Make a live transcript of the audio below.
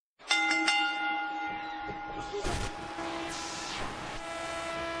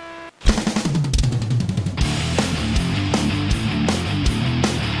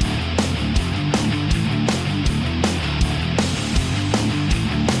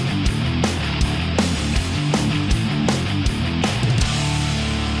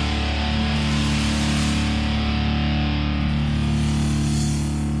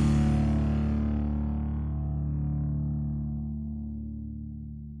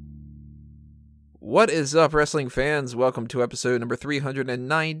What is up, wrestling fans? Welcome to episode number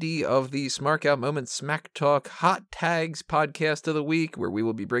 390 of the Smark Out Moments Smack Talk Hot Tags podcast of the week, where we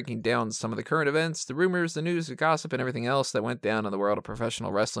will be breaking down some of the current events, the rumors, the news, the gossip, and everything else that went down in the world of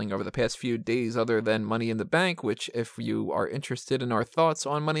professional wrestling over the past few days other than Money in the Bank, which, if you are interested in our thoughts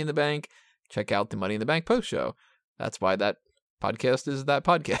on Money in the Bank, check out the Money in the Bank post show. That's why that podcast is that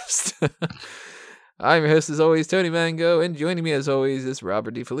podcast. I'm your host, as always, Tony Mango, and joining me, as always, is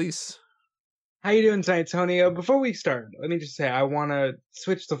Robert DeFelice. How you doing tonight, Tony? Before we start, let me just say I want to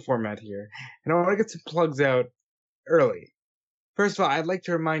switch the format here, and I want to get some plugs out early. First of all, I'd like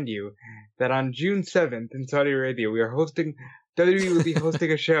to remind you that on June 7th in Saudi Arabia, WWE will be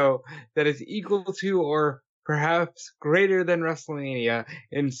hosting a show that is equal to or perhaps greater than WrestleMania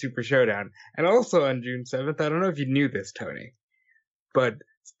in Super Showdown. And also on June 7th, I don't know if you knew this, Tony, but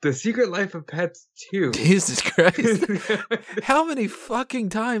The Secret Life of Pets 2. Jesus Christ. How many fucking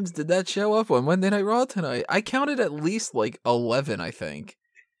times did that show up on Monday Night Raw tonight? I counted at least like 11, I think.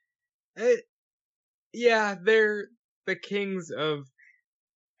 Yeah, they're the kings of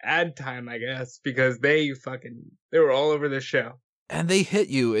ad time, I guess, because they were all over the show. And they hit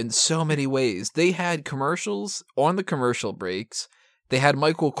you in so many ways. They had commercials on the commercial breaks. They had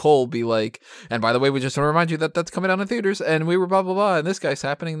Michael Cole be like, and by the way, we just want to remind you that that's coming out in theaters, and we were blah, blah, blah, and this guy's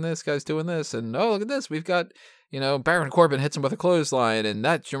happening, and this guy's doing this, and oh, look at this, we've got, Baron Corbin hits him with a clothesline, and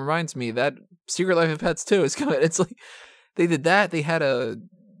that reminds me that Secret Life of Pets 2 is coming. It's like, they did that. They had a,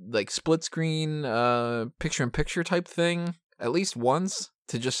 split screen, picture-in-picture type thing, at least once,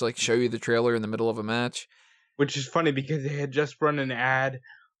 to just, show you the trailer in the middle of a match. Which is funny, because they had just run an ad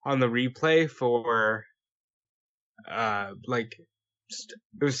on the replay for, it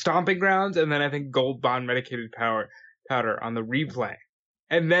was Stomping Grounds, and then I think Gold Bond Medicated Powder on the replay.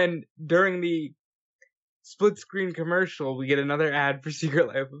 And then during the split screen commercial, we get another ad for Secret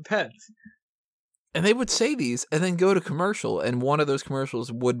Life of Pets. And they would say these and then go to commercial, and one of those commercials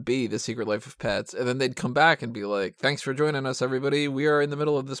would be The Secret Life of Pets, and then they'd come back and be like, thanks for joining us, everybody. We are in the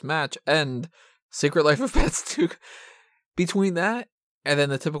middle of this match, and Secret Life of Pets 2. Between that and then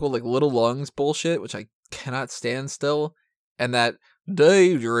the typical Little Lungs bullshit, which I cannot stand still, and that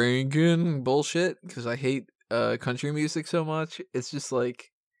day drinking bullshit, because I hate country music so much. It's just I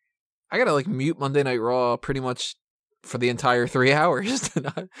gotta mute Monday Night Raw pretty much for the entire 3 hours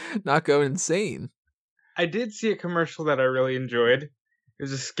to not go insane. I did see a commercial that I really enjoyed. It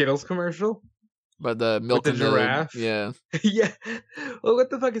was a Skittles commercial. But the milk with the giraffe. Yeah. Yeah. Well, what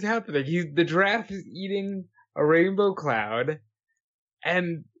the fuck is happening? The giraffe is eating a rainbow cloud,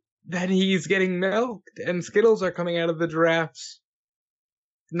 and then he's getting milked, and Skittles are coming out of the giraffe's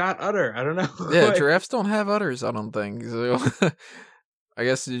not udder. I don't know. Yeah, giraffes don't have udders, I don't think. So I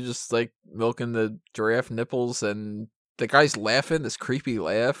guess you're just milking the giraffe nipples, and the guy's laughing, this creepy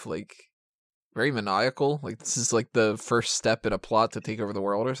laugh, very maniacal. This is the first step in a plot to take over the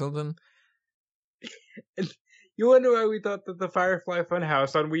world or something. You wonder why we thought that the Firefly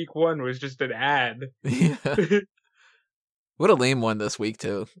Funhouse on week 1 was just an ad. Yeah. What a lame one this week,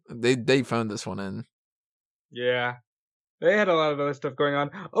 too. They phoned this one in. Yeah. They had a lot of other stuff going on.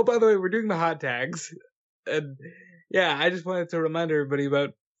 Oh, by the way, we're doing the hot tags. And yeah, I just wanted to remind everybody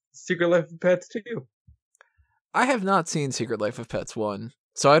about Secret Life of Pets 2. I have not seen Secret Life of Pets 1.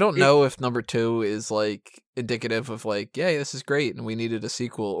 So I don't know if number 2 is indicative of yeah, this is great and we needed a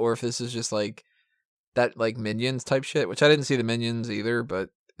sequel, or if this is just that Minions type shit, which I didn't see the Minions either, but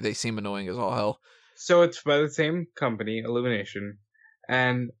they seem annoying as all hell. So it's by the same company, Illumination,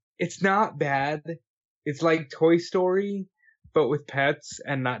 and it's not bad. It's like Toy Story, but with pets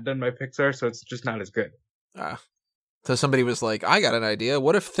and not done by Pixar, so it's just not as good. So somebody was like, I got an idea.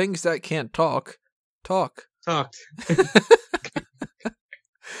 What if things that can't talk? Talked. Well,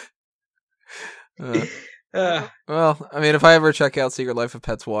 I mean, if I ever check out Secret Life of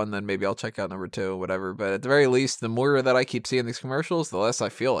Pets 1, then maybe I'll check out number 2, whatever. But at the very least, the more that I keep seeing these commercials, the less I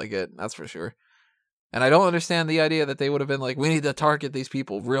feel like it. That's for sure. And I don't understand the idea that they would have been we need to target these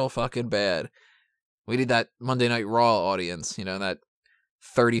people real fucking bad. We need that Monday Night Raw audience, that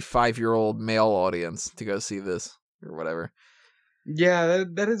 35-year-old male audience to go see this or whatever. Yeah,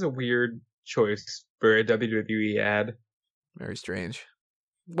 that is a weird choice for a WWE ad. Very strange.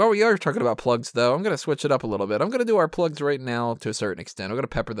 Well, we are talking about plugs, though. I'm going to switch it up a little bit. I'm going to do our plugs right now to a certain extent. I'm going to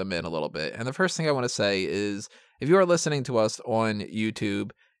pepper them in a little bit. And the first thing I want to say is, if you are listening to us on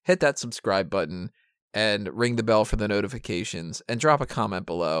YouTube, hit that subscribe button and ring the bell for the notifications, and drop a comment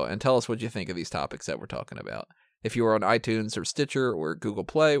below and tell us what you think of these topics that we're talking about. If you are on iTunes or Stitcher or Google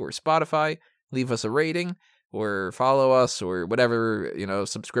Play or Spotify, leave us a rating or follow us or whatever,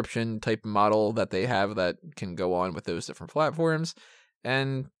 subscription type model that they have that can go on with those different platforms.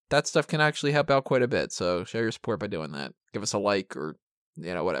 And that stuff can actually help out quite a bit. So show your support by doing that. Give us a like or,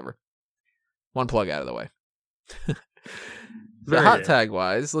 whatever. One plug out of the way. The hot tag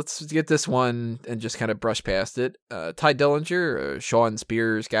wise, let's get this one and just kind of brush past it. Ty Dillinger, Sean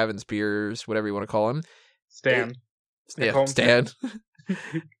Spears, Gavin Spears, whatever you want to call him. Stan. Stan.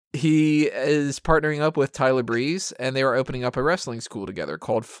 He is partnering up with Tyler Breeze, and they are opening up a wrestling school together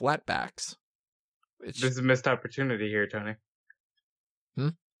called Flatbacks. This is a missed opportunity here, Tony.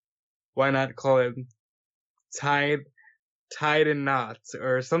 Why not call it Tied in Knots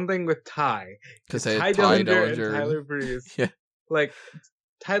or something with Ty? Because Ty Dillinger and Tyler Breeze. Yeah. Like,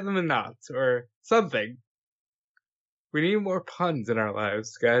 tie them in knots or something. We need more puns in our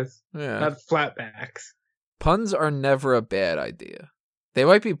lives, guys. Yeah. Not flatbacks. Puns are never a bad idea. They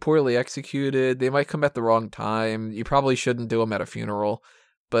might be poorly executed. They might come at the wrong time. You probably shouldn't do them at a funeral.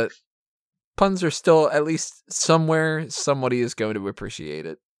 But puns are still, at least somewhere, somebody is going to appreciate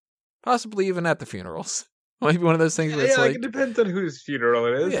it. Possibly even at the funerals. Might be one of those things where it's like... it depends on whose funeral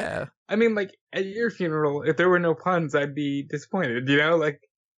it is. Yeah. I mean, like, at your funeral, if there were no puns, I'd be disappointed, Like,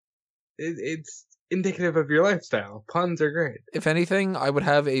 it's indicative of your lifestyle. Puns are great. If anything, I would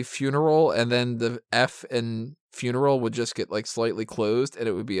have a funeral, and then the F in funeral would just get, like, slightly closed, and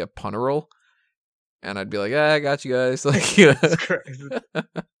it would be a punneral. And I'd be like, I got you guys. Like,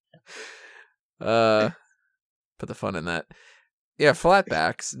 put the fun in that. Yeah,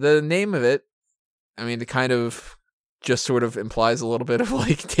 Flatbacks. The name of it, I mean, it kind of just sort of implies a little bit of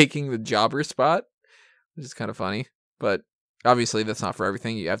like taking the jobber spot, which is kind of funny. But obviously that's not for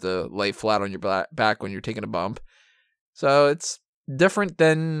everything. You have to lay flat on your back when you're taking a bump. So it's different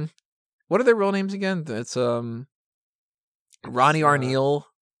than, what are their real names again? It's Ronnie Arneal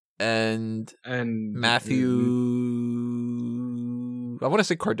and Matthew. I want to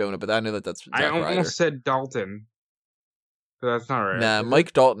say Cardona, but I know that's Zack Ryder. I almost said Dalton. But that's not right. Nah,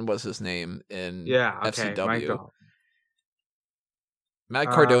 Mike Dalton was his name in FCW. Mike Dalton. Matt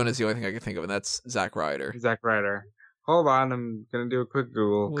Cardona is the only thing I can think of, and that's Zack Ryder. Zack Ryder. Hold on, I'm going to do a quick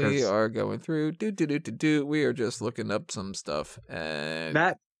Google. We are going through. We are just looking up some stuff.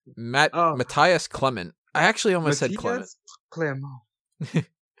 And Matthias Clement. I actually almost said Clement.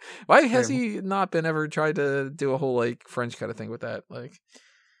 Why has he not been ever tried to do a whole like French kind of thing with that? Like,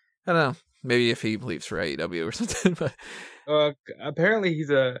 I don't know. Maybe if he leaves for AEW or something. But apparently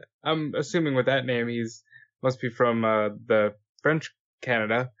I'm assuming with that name must be from the French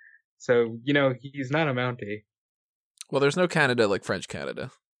Canada. So, he's not a Mountie. Well, there's no Canada like French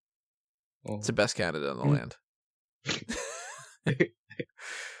Canada. It's the best Canada in the land.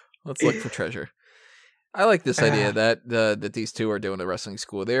 Let's look for treasure. I like this idea that these two are doing a wrestling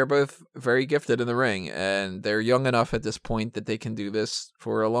school. They are both very gifted in the ring, and they're young enough at this point that they can do this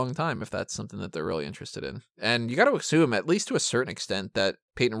for a long time if that's something that they're really interested in. And you got to assume, at least to a certain extent, that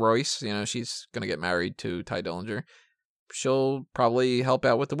Peyton Royce, she's going to get married to Ty Dillinger. She'll probably help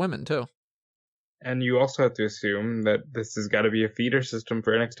out with the women, too. And you also have to assume that this has got to be a feeder system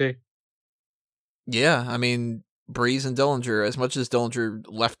for NXT. Yeah, I mean... Breeze and Dillinger, as much as Dillinger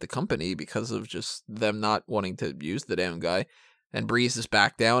left the company because of just them not wanting to use the damn guy, and Breeze is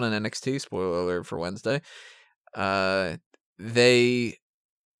back down in NXT, spoiler alert for Wednesday, they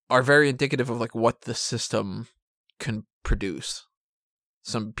are very indicative of like what the system can produce.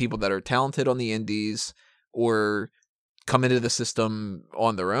 Some people that are talented on the indies or come into the system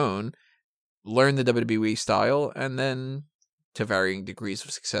on their own, learn the WWE style, and then to varying degrees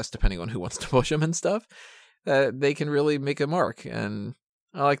of success depending on who wants to push them and stuff, they can really make a mark, and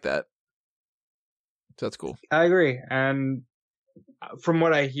I like that. So that's cool. I agree, and from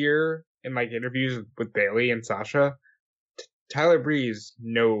what I hear in like interviews with Bayley and Sasha, Tyler Breeze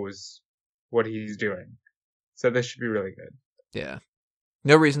knows what he's doing, so this should be really good. Yeah,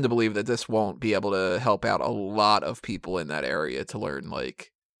 no reason to believe that this won't be able to help out a lot of people in that area to learn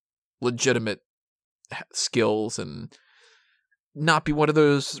like legitimate skills and not be one of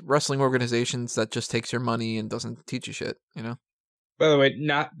those wrestling organizations that just takes your money and doesn't teach you shit, By the way,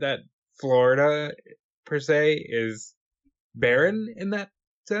 not that Florida, per se, is barren in that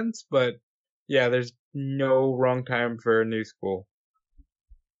sense, but yeah, there's no wrong time for a new school.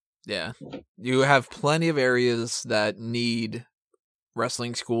 Yeah. You have plenty of areas that need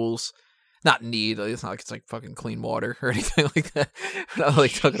wrestling schools. Not need, it's not like it's like fucking clean water or anything like that. We're not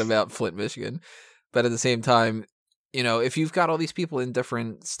like talking about Flint, Michigan. But at the same time, if you've got all these people in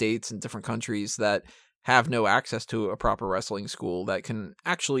different states and different countries that have no access to a proper wrestling school that can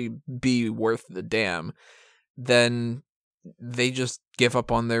actually be worth the damn, then they just give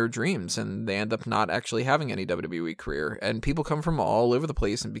up on their dreams and they end up not actually having any WWE career. And people come from all over the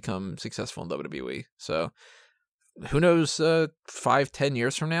place and become successful in WWE. So who knows, 5-10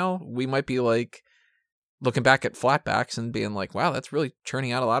 years from now, we might be like looking back at flatbacks and being like, wow, that's really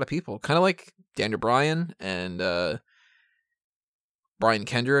churning out a lot of people. Kind of like Daniel Bryan and Brian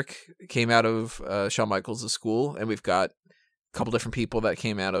Kendrick came out of Shawn Michaels' school, and we've got a couple different people that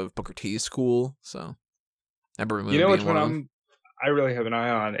came out of Booker T's school. So, Ember Moon, you know which one one I really have an eye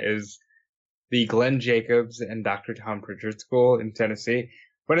on is the Glenn Jacobs and Dr. Tom Pritchard School in Tennessee.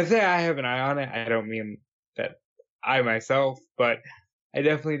 When I say I have an eye on it, I don't mean that I myself, but I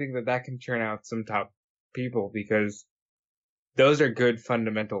definitely think that can churn out some top people because those are good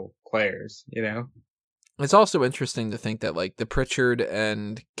fundamental players, you know? It's also interesting to think that like the Pritchard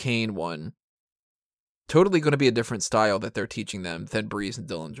and Kane one, totally going to be a different style that they're teaching them than Breeze and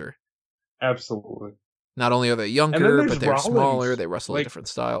Dillinger. Absolutely. Not only are they younger, but they're smaller. They wrestle a different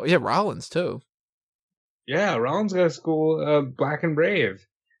style. Yeah, Rollins too. Yeah, Rollins got a school, Black and Brave.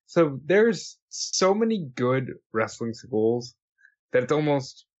 So there's so many good wrestling schools that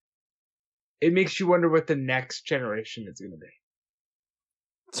it makes you wonder what the next generation is going to be.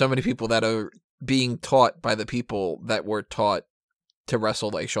 So many people that are being taught by the people that were taught to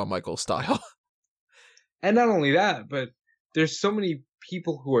wrestle like Shawn Michaels style. And not only that, but there's so many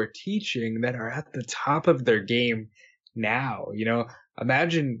people who are teaching that are at the top of their game now. You know,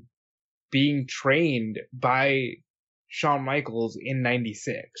 imagine being trained by Shawn Michaels in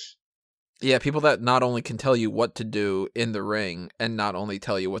 96. Yeah, people that not only can tell you what to do in the ring and not only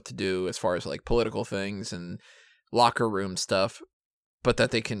tell you what to do as far as like political things and locker room stuff, but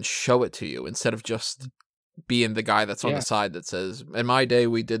that they can show it to you instead of just being the guy that's on the side that says, in my day,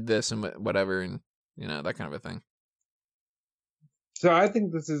 we did this and whatever, and, you know, that kind of a thing. So I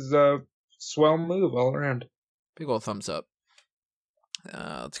think this is a swell move all around. Big old thumbs up.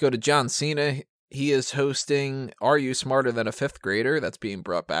 Let's go to John Cena. He is hosting Are You Smarter Than a Fifth Grader? That's being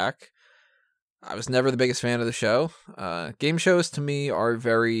brought back. I was never the biggest fan of the show. Game shows to me are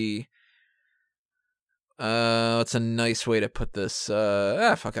very... what's a nice way to put this?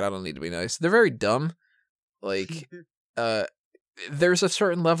 Fuck it, I don't need to be nice. They're very dumb. Like, there's a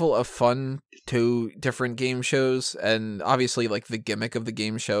certain level of fun to different game shows, and obviously, like, the gimmick of the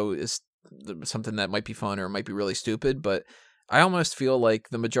game show is something that might be fun or might be really stupid, but I almost feel like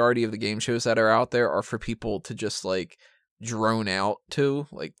the majority of the game shows that are out there are for people to just, like, drone out to,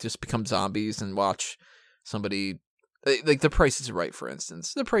 like, just become zombies and watch somebody... Like, The Price is Right, for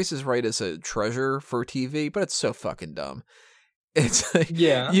instance. The Price is Right is a treasure for TV, but it's so fucking dumb. It's like,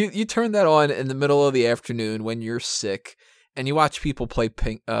 you turn that on in the middle of the afternoon when you're sick, and you watch people play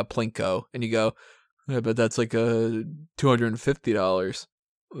Plinko, and you go, yeah, but that's like $250.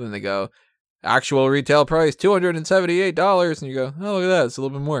 And then they go, actual retail price, $278. And you go, oh, look at that, it's a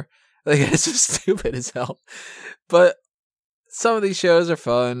little bit more. Like, it's just stupid as hell. But some of these shows are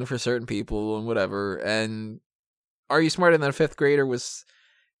fun for certain people and whatever, and Are You Smarter Than a Fifth Grader was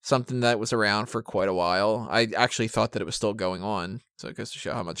something that was around for quite a while. I actually thought that it was still going on, so it goes to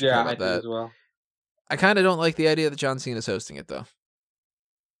show how much I care about that. As well. I kind of don't like the idea that John Cena's hosting it, though.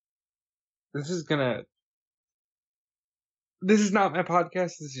 This is not my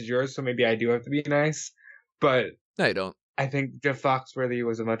podcast, this is yours, so maybe I do have to be nice, but... No, you don't. I think Jeff Foxworthy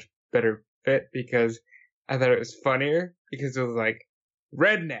was a much better fit because I thought it was funnier, because it was like,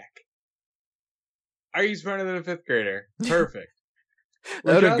 redneck. Are you smarter than a fifth grader? Perfect.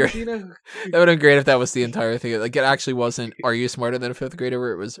 That would have been great if that was the entire thing. Like, it actually wasn't, are you smarter than a fifth grader,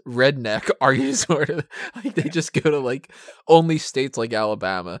 where it was redneck, are you smarter? Like, they just go to, like, only states like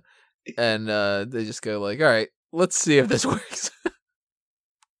Alabama, and they just go, like, all right, let's see if this works.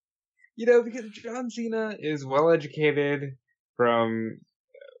 You know, because John Cena is well-educated from,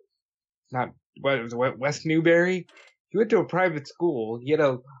 West Newbury. He went to a private school. He had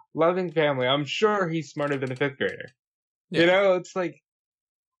a loving family. I'm sure he's smarter than a fifth grader. Yeah. You know, it's like...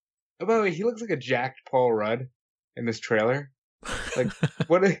 Oh, by the way, he looks like a jacked Paul Rudd in this trailer. Like,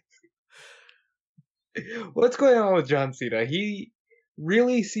 what's going on with John Cena? He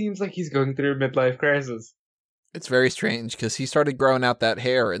really seems like he's going through a midlife crisis. It's very strange, because he started growing out that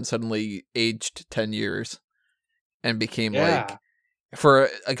hair and suddenly aged 10 years. And became, like... For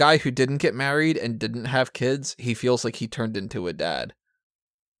a guy who didn't get married and didn't have kids, he feels like he turned into a dad.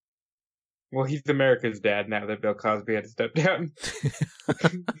 Well, he's America's dad now that Bill Cosby had to step down.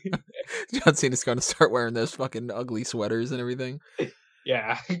 John Cena's going to start wearing those fucking ugly sweaters and everything.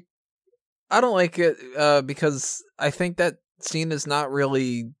 Yeah. I don't like it because I think that Cena's not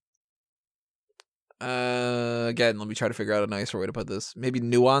really... again, let me try to figure out a nicer way to put this. Maybe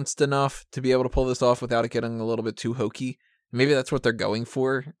nuanced enough to be able to pull this off without it getting a little bit too hokey. Maybe that's what they're going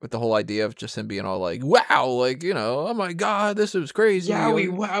for with the whole idea of just him being all like, wow, like, you know, oh my God, this was crazy. Yeah,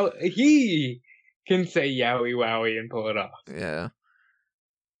 wow. He can say yowie wowie and pull it off. Yeah.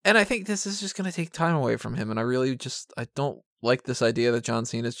 And I think this is just going to take time away from him. And I don't like this idea that John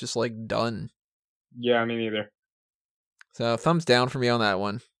Cena's just like done. Yeah, me neither. So thumbs down for me on that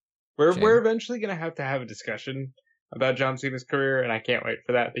one. We're eventually gonna have to have a discussion about John Cena's career, and I can't wait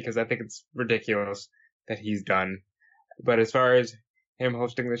for that because I think it's ridiculous that he's done. But as far as him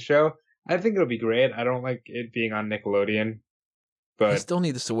hosting the show, I think it'll be great. I don't like it being on Nickelodeon, He but still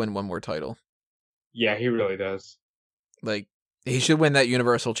needs to win one more title. yeah, he really does. Like, he should win that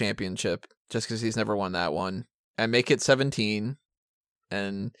Universal Championship just because he's never won that one. And make it 17.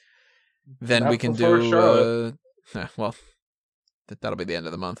 And then Not we can before do... Charlotte. Well, that'll be the end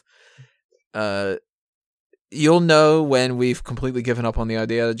of the month. You'll know when we've completely given up on the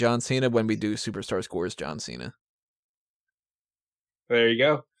idea of John Cena when we do Superstar Scores John Cena. There you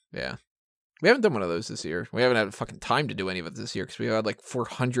go. Yeah. We haven't done one of those this year. We haven't had fucking time to do any of it this year because we had like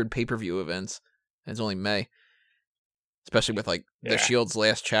 400 pay-per-view events. And it's only May. Especially with like The Shield's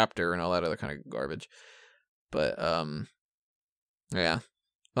last chapter and all that other kind of garbage. But, yeah.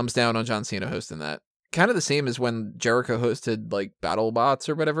 Thumbs down on John Cena hosting that. Kind of the same as when Jericho hosted like BattleBots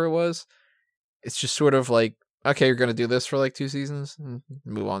or whatever it was. It's just sort of like, okay, you're gonna do this for like 2 seasons and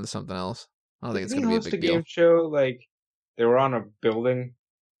move on to something else. I don't think it's gonna be a big deal. Game show like they were on a building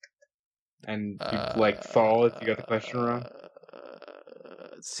and you like fall if you got the question wrong.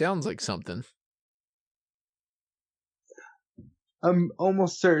 It sounds like something. I'm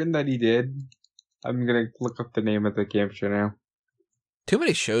almost certain that he did. I'm gonna look up the name of the game show now. Too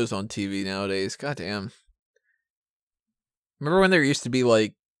many shows on TV nowadays. Goddamn. Remember when there used to be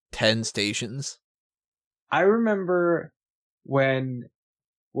like 10 stations? I remember when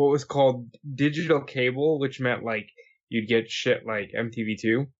what was called digital cable, which meant like you'd get shit like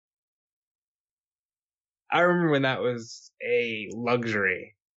MTV2. I remember when that was a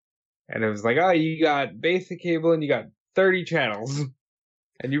luxury. And it was like, oh, you got basic cable and you got 30 channels.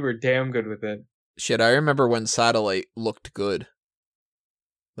 And you were damn good with it. Shit, I remember when satellite looked good.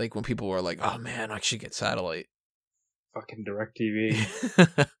 Like when people were like, oh man, I should get satellite. Fucking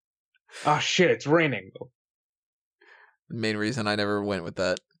DirecTV. Oh shit, it's raining. The main reason I never went with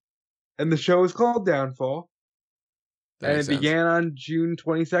that. And the show was called Downfall. And it began on June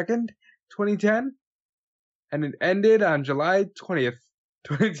 22nd, 2010. And it ended on July 20th,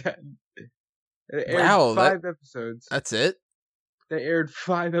 2010. It aired 5 episodes. That's it? They aired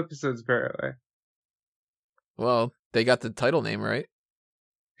 5 episodes, apparently. Well, they got the title name right.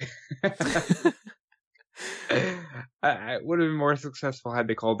 I would have been more successful had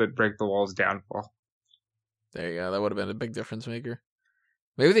they called it Break the Walls Downfall. There you go. That would have been a big difference maker.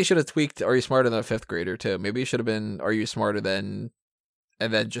 Maybe they should have tweaked Are You Smarter Than a Fifth Grader, too. Maybe it should have been Are You Smarter Than...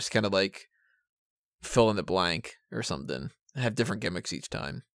 And then just kind of like fill in the blank or something. Have different gimmicks each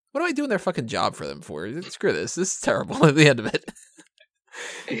time. What am I doing their fucking job for them for? Screw this. This is terrible at the end of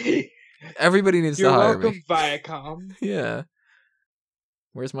it. Everybody needs to hire me. You're welcome, Viacom. Yeah.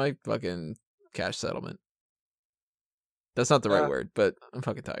 Where's my fucking cash settlement? That's not the right word, but I'm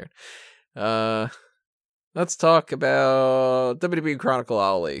fucking tired. Let's talk about WWE Chronicle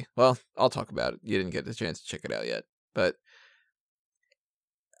Ali. Well, I'll talk about it. You didn't get the chance to check it out yet. But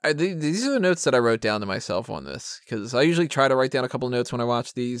these are the notes that I wrote down to myself on this. Because I usually try to write down a couple of notes when I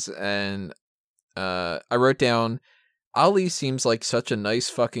watch these. And I wrote down, Ali seems like such a nice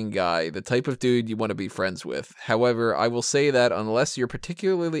fucking guy, the type of dude you want to be friends with. However, I will say that unless you're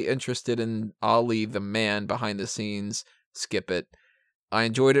particularly interested in Ali, the man behind the scenes, skip it. I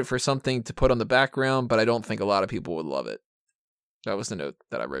enjoyed it for something to put on the background, but I don't think a lot of people would love it. That was the note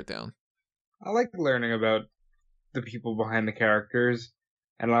that I wrote down. I like learning about the people behind the characters,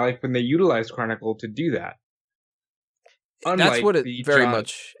 and I like when they utilize Chronicle to do that. That's what it very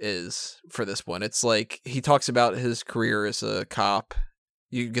much is for this one. It's like he talks about his career as a cop.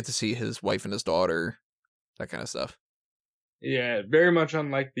 You get to see his wife and his daughter, that kind of stuff. Yeah, very much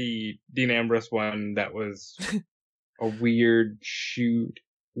unlike the Dean Ambrose one that was a weird shoot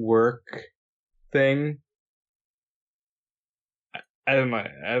work thing. I didn't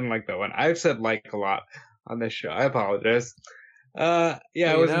like that one. I've said like a lot on this show. I apologize. I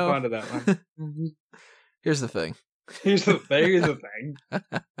wasn't fond of that one. Here's the thing. Here's the thing.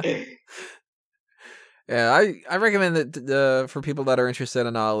 Yeah, I recommend that for people that are interested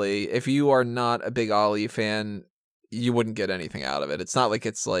in Ali, if you are not a big Ali fan, you wouldn't get anything out of it. It's not like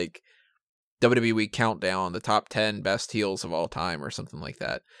it's like WWE Countdown, the top 10 best heels of all time or something like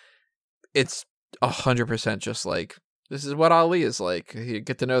that. It's 100% just like, this is what Ali is like. You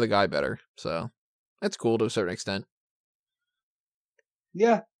get to know the guy better. So that's cool to a certain extent.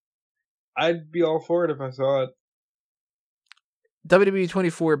 Yeah. I'd be all for it if I saw it. WWE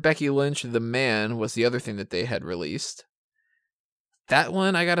 24 Becky Lynch, The Man, was the other thing that they had released. That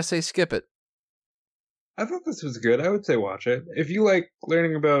one, I gotta say, skip it. I thought this was good. I would say watch it. If you like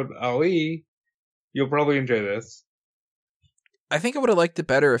learning about Ali, you'll probably enjoy this. I think I would have liked it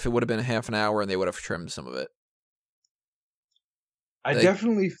better if it would have been half an hour and they would have trimmed some of it. I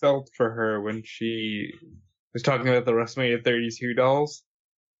definitely felt for her when she was talking about the WrestleMania 32 dolls.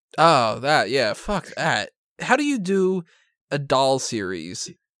 Oh, that, yeah, fuck that. How do you do a doll series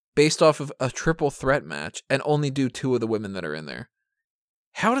based off of a triple threat match and only do 2 of the women that are in there?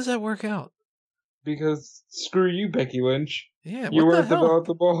 How does that work out? Because screw you, Becky Lynch. Yeah, you weren't the hell? At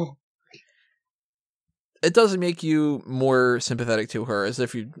the ball. It doesn't make you more sympathetic to her, as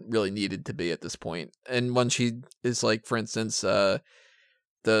if you really needed to be at this point. And when she is like, for instance, the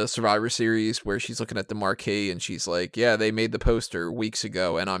Survivor Series where she's looking at the marquee and she's like, yeah, they made the poster weeks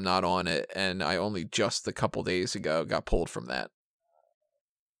ago and I'm not on it. And I only just a couple days ago got pulled from that.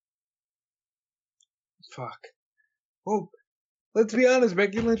 Fuck. Well, let's be honest,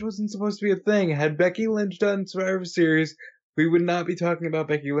 Becky Lynch wasn't supposed to be a thing. Had Becky Lynch done Survivor Series, we would not be talking about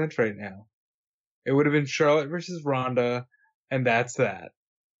Becky Lynch right now. It would have been Charlotte versus Ronda, and that's that.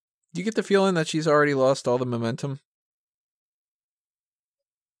 Do you get the feeling that she's already lost all the momentum?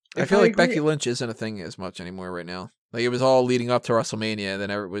 I feel like Becky Lynch isn't a thing as much anymore right now. Like, it was all leading up to WrestleMania, and then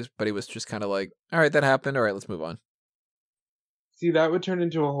it was just kind of like, all right, that happened. All right, let's move on. See, that would turn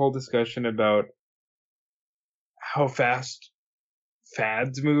into a whole discussion about how fast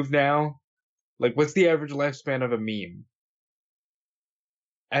fads move now. Like, what's the average lifespan of a meme?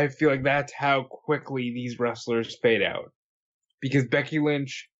 I feel like that's how quickly these wrestlers fade out. Because Becky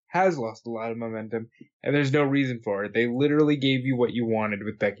Lynch has lost a lot of momentum, and there's no reason for it. They literally gave you what you wanted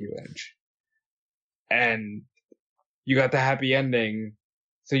with Becky Lynch. And you got the happy ending,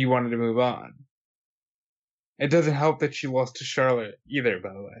 so you wanted to move on. It doesn't help that she lost to Charlotte either,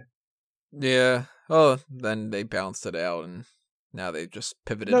 by the way. Yeah. Oh, then they balanced it out, and now they just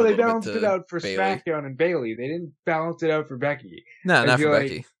pivoted. No, they balanced it out for Bayley. SmackDown and Bayley. They didn't balance it out for Becky. No, not for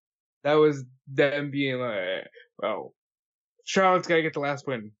Becky. That was them being like, well, Charlotte's got to get the last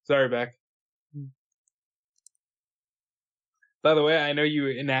win. Sorry, Beck. By the way, I know you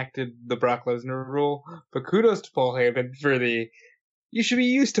enacted the Brock Lesnar rule, but kudos to Paul Heyman for you should be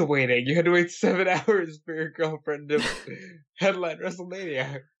used to waiting. You had to wait 7 hours for your girlfriend to headline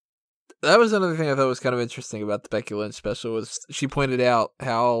WrestleMania. That was another thing I thought was kind of interesting about the Becky Lynch special, was she pointed out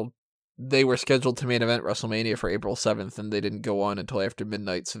how they were scheduled to main event WrestleMania for April 7th, and they didn't go on until after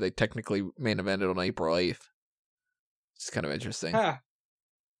midnight, so they technically main evented on April 8th. It's kind of interesting. Huh.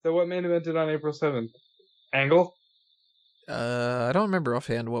 So what main evented on April 7th? Angle? I don't remember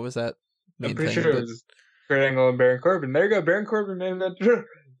offhand. What was that? I'm pretty sure it was Kurt Angle and Baron Corbin. There you go. Baron Corbin main evented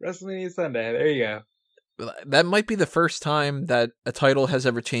WrestleMania Sunday. There you go. That might be the first time that a title has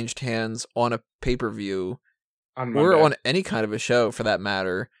ever changed hands on a pay-per-view or on any kind of a show, for that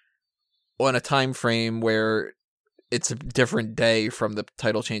matter, on a time frame where it's a different day from the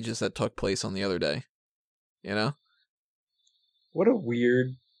title changes that took place on the other day. You know? What a weird...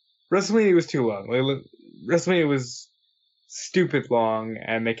 WrestleMania was too long. WrestleMania was stupid long,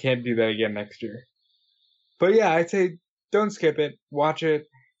 and they can't do that again next year. But yeah, I'd say don't skip it. Watch it.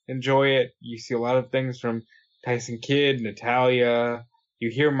 Enjoy it. You see a lot of things from Tyson Kidd, Natalya. You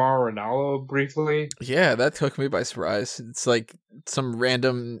hear Mauro Ranallo briefly. Yeah, that took me by surprise. It's like some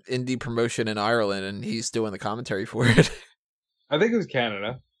random indie promotion in Ireland, and he's doing the commentary for it. I think it was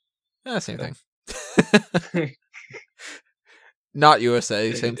Canada. Same thing. Not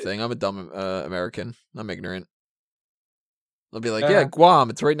USA, same thing. I'm a dumb American. I'm ignorant. I'll be like, yeah, Guam,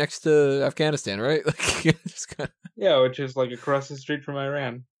 it's right next to Afghanistan, right? Yeah, which is like across the street from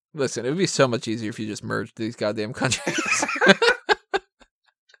Iran. Listen, it would be so much easier if you just merged these goddamn countries.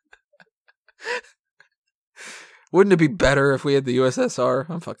 Wouldn't it be better if we had the USSR?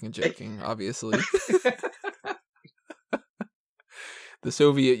 I'm fucking joking, obviously. The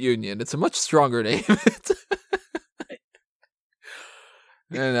Soviet Union. It's a much stronger name.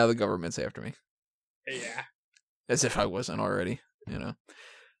 And now the government's after me. Yeah. As if I wasn't already, you know.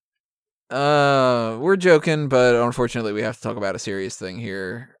 We're joking, but unfortunately we have to talk about a serious thing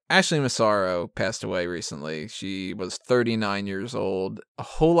here. Ashley Massaro passed away recently. She was 39 years old. A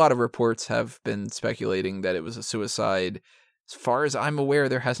whole lot of reports have been speculating that it was a suicide. As far as I'm aware,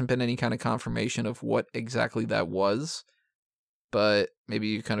 there hasn't been any kind of confirmation of what exactly that was. But maybe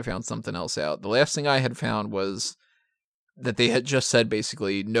you kind of found something else out. The last thing I had found was that they had just said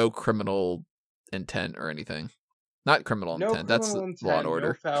basically no criminal intent or anything. Not criminal intent. That's Law and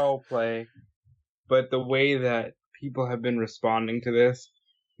Order. No foul play. But the way that people have been responding to this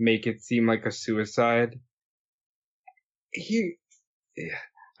make it seem like a suicide.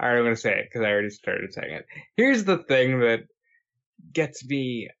 All right, I'm going to say it because I already started saying it. Here's the thing that gets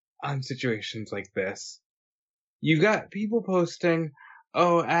me on situations like this. You've got people posting,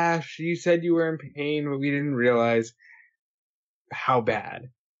 "Oh, Ash, you said you were in pain, but we didn't realize how bad."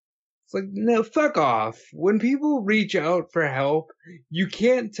 It's like, no, fuck off. When people reach out for help, you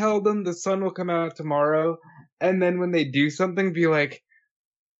can't tell them the sun will come out tomorrow, and then when they do something, be like,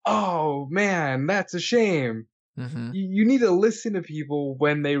 "Oh, man, that's a shame." Mm-hmm. You need to listen to people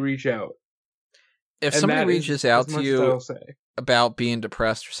when they reach out. If And somebody that is reaches out as to much as you I'll say. about being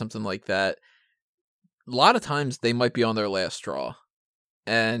depressed or something like that, a lot of times they might be on their last straw.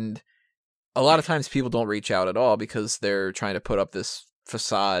 And a lot of times people don't reach out at all because they're trying to put up this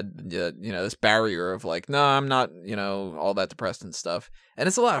facade, this barrier of like, no, I'm not, all that depressed and stuff. And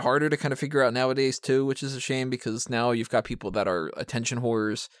it's a lot harder to kind of figure out nowadays too, which is a shame because now you've got people that are attention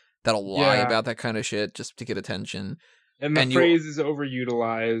whores that'll lie Yeah. about that kind of shit just to get attention. And the phrase is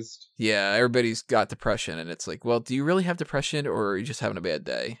overutilized. Yeah, everybody's got depression, and it's like, well, do you really have depression, or are you just having a bad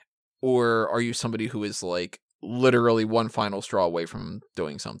day? Or are you somebody who is like literally one final straw away from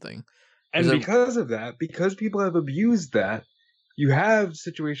doing something? And because of that, because people have abused that, you have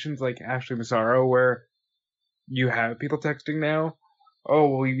situations like Ashley Massaro where you have people texting now,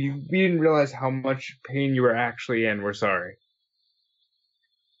 "Oh, we didn't realize how much pain you were actually in. We're sorry."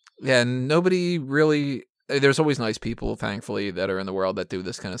 Yeah, nobody really... There's always nice people, thankfully, that are in the world that do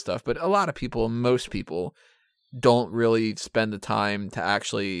this kind of stuff. But a lot of people, most people, don't really spend the time to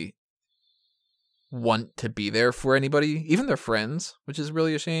actually want to be there for anybody, even their friends, which is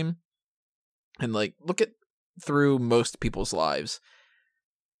really a shame. And like, look at through most people's lives.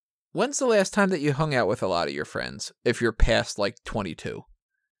 When's the last time that you hung out with a lot of your friends, if you're past like 22?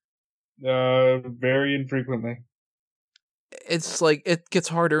 Very infrequently. It's like, it gets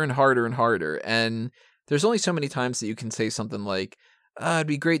harder and harder and harder. And there's only so many times that you can say something like, it'd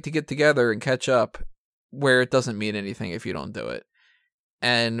be great to get together and catch up, where it doesn't mean anything if you don't do it.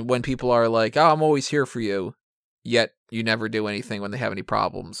 And when people are like, "Oh, I'm always here for you," yet you never do anything when they have any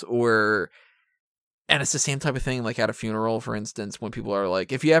problems. And it's the same type of thing like at a funeral, for instance, when people are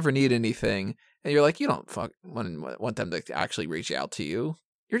like, "If you ever need anything," and you're like, you don't want them to actually reach out to you.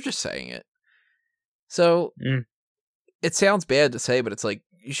 You're just saying it. So It sounds bad to say, but it's like,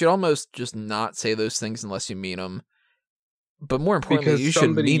 you should almost just not say those things unless you mean them. But more importantly, you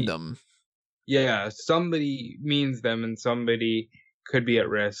should mean them. Yeah, somebody means them and somebody could be at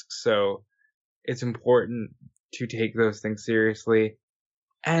risk. So it's important to take those things seriously.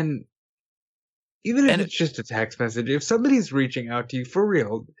 And even if it's just a text message, if somebody's reaching out to you for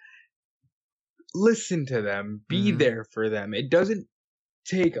real, listen to them, be there for them. It doesn't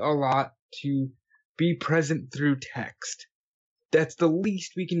take a lot to be present through text. That's the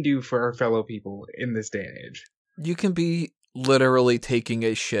least we can do for our fellow people in this day and age. You can be literally taking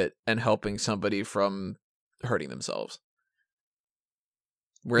a shit and helping somebody from hurting themselves.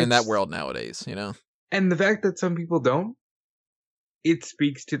 We're in that world nowadays, And the fact that some people don't, it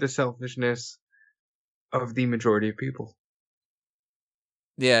speaks to the selfishness of the majority of people.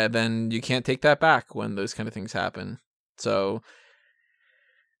 Yeah, then you can't take that back when those kind of things happen. So,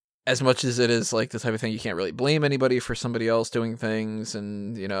 as much as it is like the type of thing, you can't really blame anybody for somebody else doing things,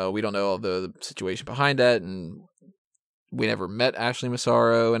 and we don't know all the situation behind that, and we never met Ashley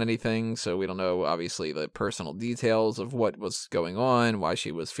Massaro and anything, so we don't know obviously the personal details of what was going on, why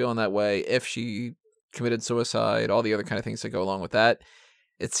she was feeling that way, if she committed suicide, all the other kind of things that go along with that.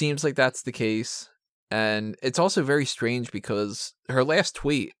 It seems like that's the case. And it's also very strange because her last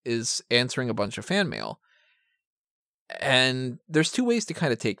tweet is answering a bunch of fan mail. And there's two ways to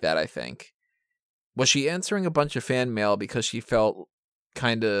kind of take that, I think. Was she answering a bunch of fan mail because she felt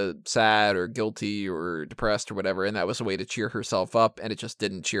kind of sad or guilty or depressed or whatever, and that was a way to cheer herself up, and it just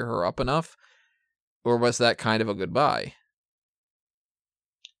didn't cheer her up enough? Or was that kind of a goodbye?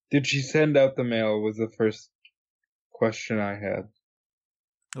 Did she send out the mail was the first question I had.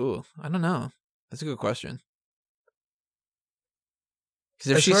 Ooh, I don't know. That's a good question.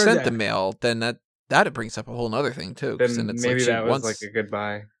 Because if she sent the mail, then that brings up a whole other thing too. Then it's maybe like that was like a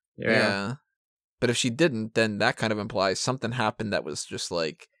goodbye. Yeah. But if she didn't, then that kind of implies something happened that was just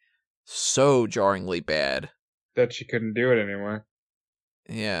like so jarringly bad that she couldn't do it anymore.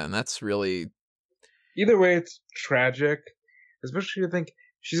 Yeah, and that's really... Either way, it's tragic. Especially to think,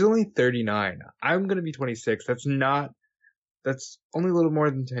 she's only 39. I'm going to be 26. That's only a little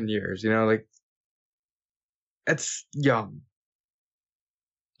more than 10 years, like, that's young.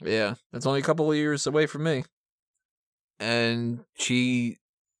 Yeah, that's only a couple of years away from me. And she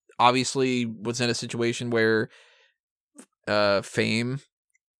obviously was in a situation where fame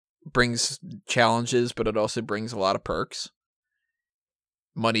brings challenges, but it also brings a lot of perks.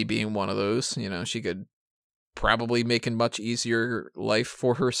 money being one of those. You know, she could probably make a much easier life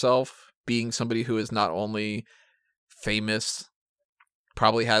for herself, being somebody who is not only famous,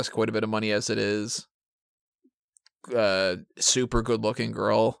 probably has quite a bit of money as it is, super good looking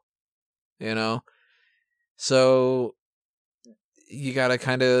girl, you know? So you gotta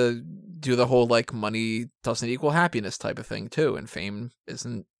kind of do the whole, like, money doesn't equal happiness type of thing too, and fame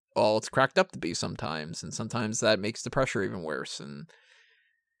isn't all it's cracked up to be sometimes, and sometimes that makes the pressure even worse, and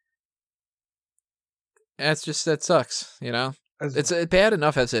that's just, that sucks, you know? It's bad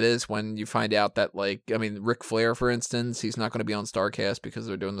enough as it is when you find out that, like, I mean, Ric Flair, for instance, he's not going to be on StarCast because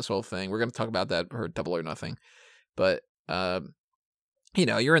they're doing this whole thing. We're going to talk about that for Double or Nothing. But, you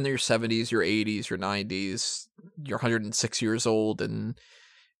know, you're in your 70s, your 80s, your 90s, you're 106 years old and,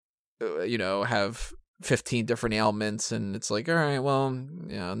 you know, have 15 different ailments. And it's like, all right, well,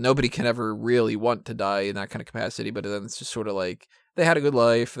 you know, nobody can ever really want to die in that kind of capacity. But then it's just sort of like, they had a good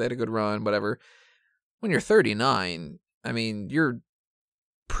life, they had a good run, whatever. When you're 39... I mean, you're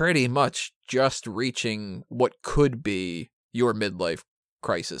pretty much just reaching what could be your midlife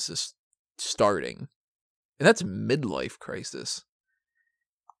crisis is starting. And that's midlife crisis.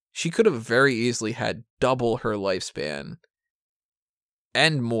 She could have very easily had double her lifespan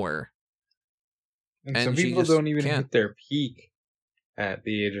and more. And some people don't even hit their peak at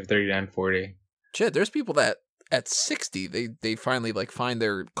the age of 39, 40. Shit, there's people that at 60, they finally, like, find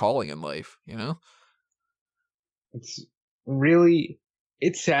their calling in life, you know? It's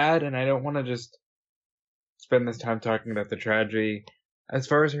sad, and I don't want to just spend this time talking about the tragedy. As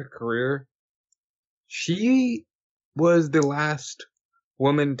far as her career, she was the last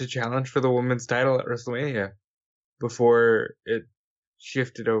woman to challenge for the women's title at WrestleMania before it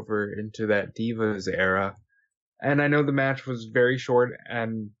shifted over into that Divas era. And I know the match was very short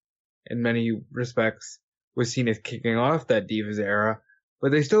and in many respects was seen as kicking off that Divas era,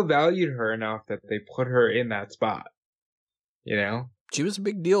 but they still valued her enough that they put her in that spot. You know? She was a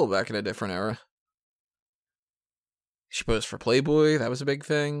big deal back in a different era. She posed for Playboy, that was a big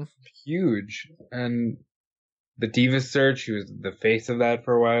thing. Huge. And the Divas search, she was the face of that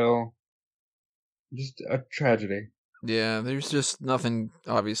for a while. Just a tragedy. Yeah, there's just nothing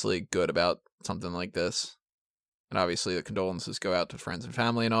obviously good about something like this. And obviously the condolences go out to friends and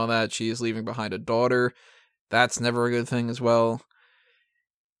family and all that. She is leaving behind a daughter. That's never a good thing as well.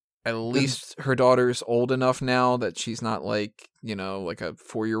 At least her daughter's old enough now that she's not like, you know, like a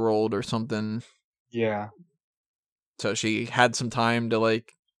 4-year-old or something. Yeah. So she had some time to,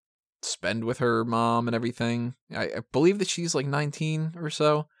 like, spend with her mom and everything. I believe that she's like 19 or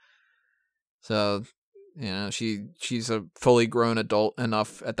so. So, you know, she's a fully grown adult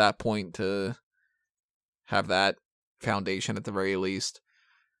enough at that point to have that foundation at the very least.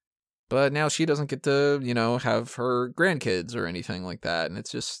 But now she doesn't get to, you know, have her grandkids or anything like that. And it's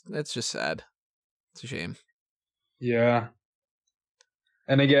just sad. It's a shame. Yeah.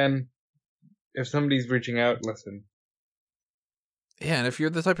 And again, if somebody's reaching out, listen. Yeah, and if you're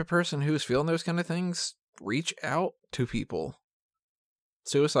the type of person who's feeling those kind of things, reach out to people.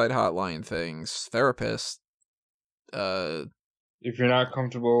 Suicide hotline things, therapists. If you're not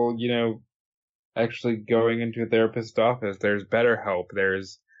comfortable, you know, actually going into a therapist's office, there's BetterHelp,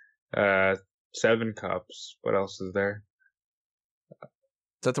 there's 7 Cups. What else is there?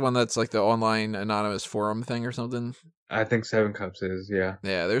 Is that the one that's like the online anonymous forum thing or something? I think 7 Cups is, yeah.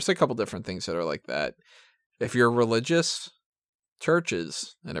 Yeah, there's a couple different things that are like that. If you're religious,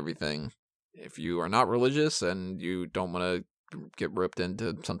 churches and everything. If you are not religious and you don't want to get roped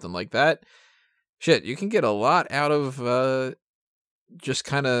into something like that, shit, you can get a lot out of just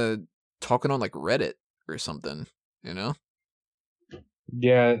kind of talking on like Reddit or something, you know?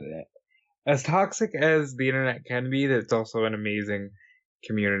 Yeah, as toxic as the internet can be, that's also an amazing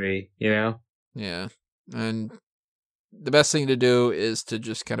community, you know? Yeah, and the best thing to do is to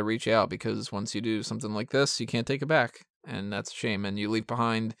just kind of reach out, because once you do something like this, you can't take it back, and that's a shame, and you leave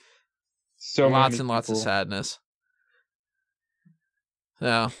behind lots and lots of sadness.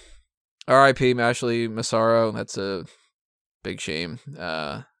 Yeah. R.I.P. Ashley Massaro, that's a big shame.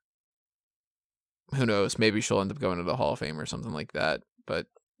 Who knows, maybe she'll end up going to the Hall of Fame or something like that. But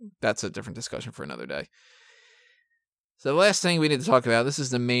that's a different discussion for another day. So the last thing we need to talk about, this is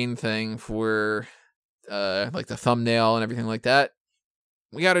the main thing for like the thumbnail and everything like that.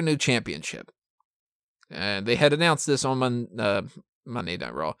 We got a new championship. And they had announced this on Monday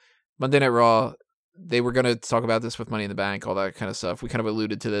Night Raw. Monday Night Raw, they were going to talk about this with Money in the Bank, all that kind of stuff. We kind of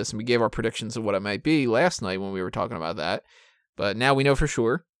alluded to this, and we gave our predictions of what it might be last night when we were talking about that. But now we know for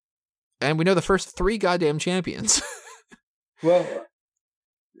sure. And we know the first 3 goddamn champions. Well,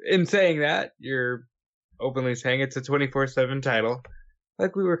 in saying that, you're openly saying it's a 24/7 title.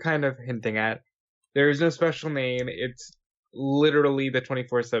 like we were kind of hinting at, there is no special name. It's literally the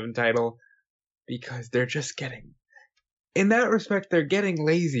 24/7 title because they're just getting, in that respect, they're getting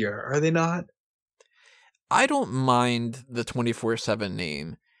lazier, are they not? I don't mind the 24/7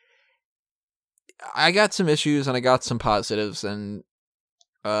 name. I got some issues and I got some positives, and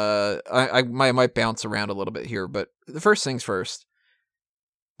I might bounce around a little bit here, but the first things first,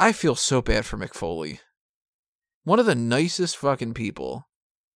 I feel so bad for Mick Foley. One of the nicest fucking people.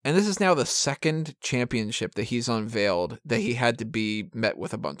 And this is now the second championship that he's unveiled that he had to be met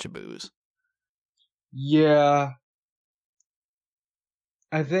with a bunch of boos. Yeah.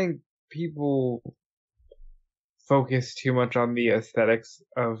 I think people focus too much on the aesthetics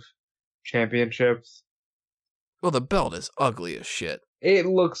of championships. Well, the belt is ugly as shit. It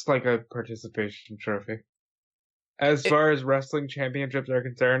looks like a participation trophy. As far as wrestling championships are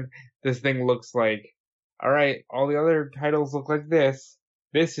concerned, this thing looks like, alright, all the other titles look like this.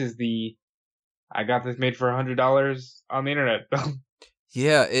 This is the, I got this made for $100 on the internet belt.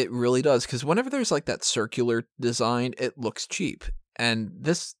 Yeah, it really does. Because whenever there's like that circular design, it looks cheap. And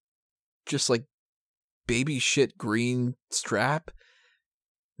this just like baby shit green strap,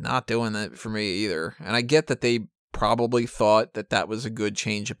 not doing that for me either. And I get that they probably thought that that was a good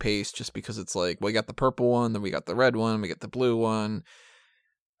change of pace just because it's like, we got the purple one, then we got the red one, we got the blue one,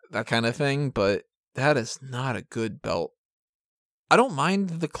 that kind of thing. But that is not a good belt. I don't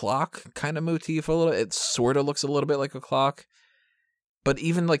mind the clock kind of motif a little. It sort of looks a little bit like a clock. But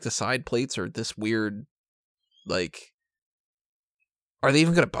even like the side plates are this weird, like, are they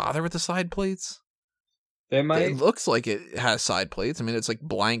even going to bother with the side plates? They might. It looks like it has side plates. I mean, it's like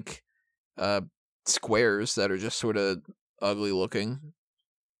blank squares that are just sort of ugly looking.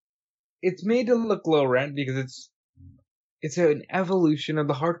 It's made to look low rent because it's an evolution of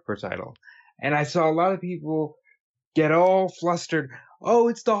the hardcore title. And I saw a lot of people get all flustered. Oh,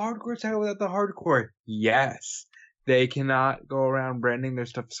 it's the hardcore title without the hardcore. Yes. They cannot go around branding their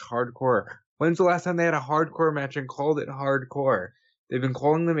stuff as hardcore. When's the last time they had a hardcore match and called it hardcore? They've been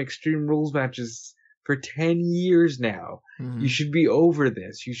calling them Extreme Rules matches for 10 years now. Mm-hmm. You should be over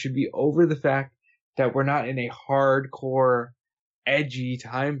this. You should be over the fact that we're not in a hardcore, edgy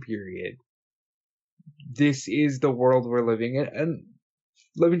time period. This is the world we're living in. And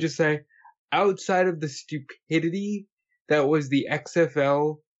let me just say, outside of the stupidity that was the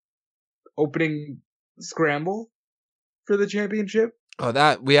XFL opening scramble for the championship. Oh,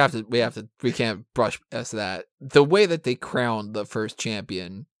 that we can't brush past that. The way that they crowned the first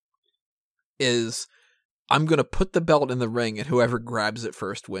champion is, I'm going to put the belt in the ring and whoever grabs it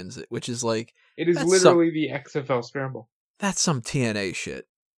first wins it, which is like, it is literally the XFL scramble. That's some TNA shit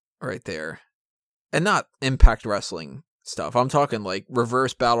right there. And not Impact Wrestling stuff. I'm talking like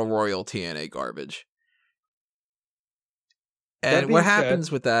reverse battle royal TNA garbage. And what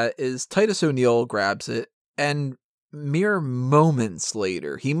happens with that is Titus O'Neil grabs it, and mere moments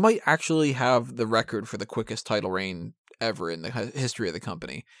later, he might actually have the record for the quickest title reign ever in the history of the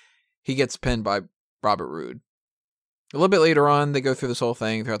company. He gets pinned by Robert Roode. A little bit later on, they go through this whole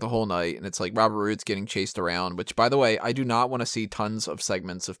thing throughout the whole night, and it's like Robert Roode's getting chased around, which, by the way, I do not want to see tons of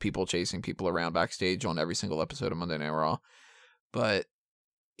segments of people chasing people around backstage on every single episode of Monday Night Raw. But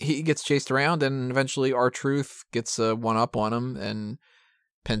he gets chased around, and eventually R-Truth gets a one-up on him and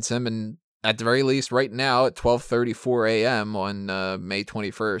pins him, and at the very least, right now, at 12:34 a.m. on May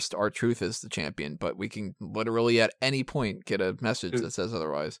 21st, R-Truth is the champion, but we can literally at any point get a message that says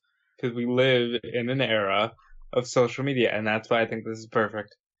otherwise. Because we live in an era of social media, and that's why I think this is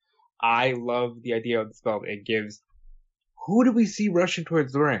perfect. I love the idea of this belt. It gives, who do we see rushing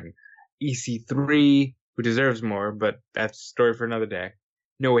towards the ring? EC3, who deserves more, but that's a story for another day.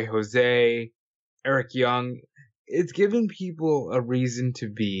 No Way Jose, Eric Young. It's giving people a reason to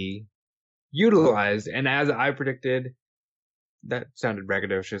be utilized, and as I predicted, that sounded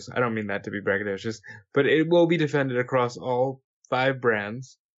braggadocious. I don't mean that to be braggadocious, but it will be defended across all 5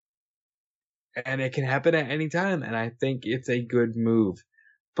 brands. And it can happen at any time, and I think it's a good move.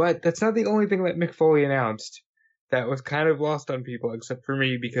 But that's not the only thing that Mick Foley announced that was kind of lost on people, except for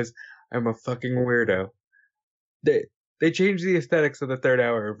me, because I'm a fucking weirdo. They changed the aesthetics of the 3rd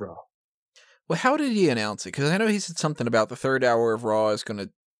hour of Raw. Well, how did he announce it? Because I know he said something about the 3rd hour of Raw is going to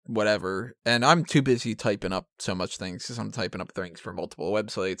whatever, and I'm too busy typing up so much things, because I'm typing up things for multiple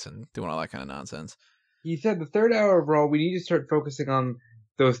websites and doing all that kind of nonsense. He said the 3rd hour of Raw, we need to start focusing on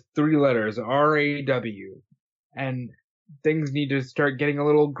those 3 letters, R-A-W, and things need to start getting a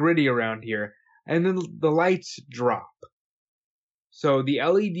little gritty around here. And then the lights drop. So the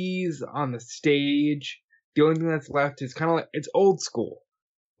LEDs on the stage, the only thing that's left is kind of like, it's old school,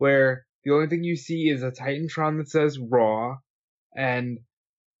 where the only thing you see is a Titantron that says Raw, And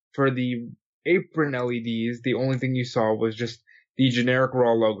for the apron LEDs, the only thing you saw was just the generic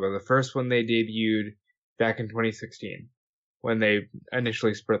Raw logo, the first one they debuted back in 2016 when they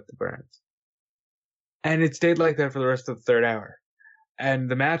initially split the brands. And it stayed like that for the rest of the third hour. And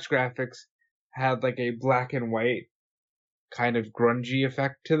the match graphics had like a black and white kind of grungy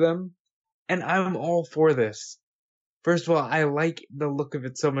effect to them. And I'm all for this. First of all, I like the look of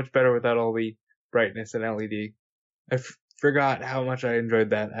it so much better without all the brightness and LED. I forgot how much I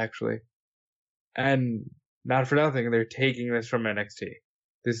enjoyed that, actually. And not for nothing, they're taking this from NXT.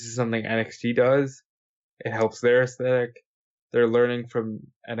 This is something NXT does. It helps their aesthetic. They're learning from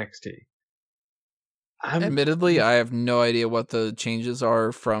NXT. Admittedly, I have no idea what the changes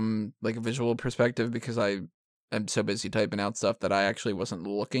are from like a visual perspective because I am so busy typing out stuff that I actually wasn't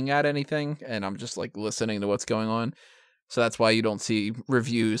looking at anything, and I'm just like listening to what's going on. So that's why you don't see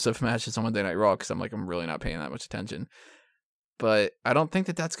reviews of matches on Monday Night Raw, because I'm really not paying that much attention. But I don't think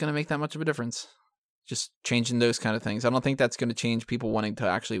that that's going to make that much of a difference. Just changing those kind of things. I don't think that's going to change people wanting to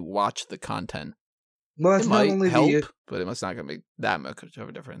actually watch the content. Well, it's it not might only help, but it's not going to make that much of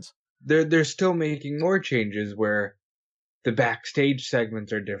a difference. They're still making more changes where the backstage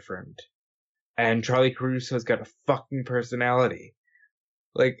segments are different. And Charlie Caruso's got a fucking personality.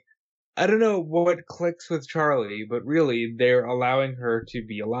 Like, I don't know what clicks with Charlie, but really, they're allowing her to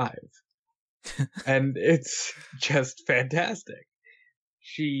be alive. And it's just fantastic.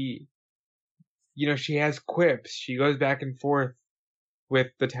 She has quips. She goes back and forth with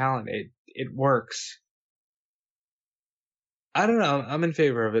the talent. It works. I don't know. I'm in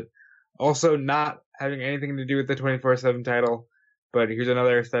favor of it. Also, not having anything to do with the 24/7 title, but here's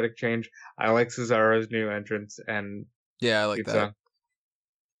another aesthetic change. I like Cesaro's new entrance, and yeah, I like that.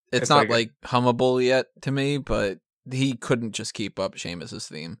 It's not like hummable yet to me, but he couldn't just keep up Sheamus's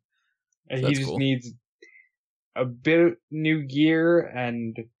theme. And he just needs a bit of new gear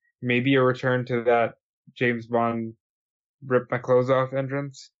and maybe a return to that James Bond rip my clothes off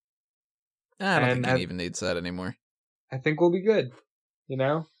entrance. I don't think he even needs that anymore. I think we'll be good, you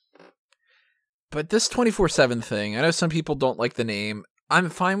know? But this 24/7 thing, I know some people don't like the name. I'm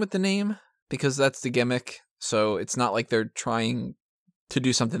fine with the name because that's the gimmick. So it's not like they're trying to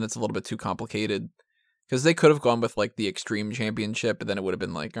do something that's a little bit too complicated. Because they could have gone with like the Extreme Championship, and then it would have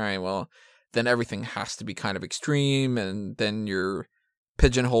been like, all right, well, then everything has to be kind of extreme, and then you're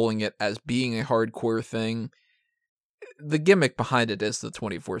pigeonholing it as being a hardcore thing. The gimmick behind it is the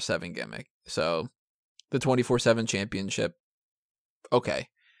 24/7 gimmick. So the 24/7 Championship, okay.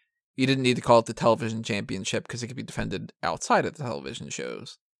 You didn't need to call it the Television Championship because it could be defended outside of the television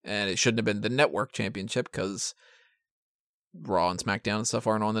shows. And it shouldn't have been the Network Championship because Raw and SmackDown and stuff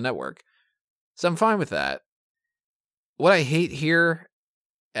aren't on the network. So I'm fine with that. What I hate here,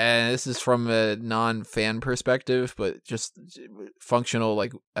 and this is from a non-fan perspective, but just functional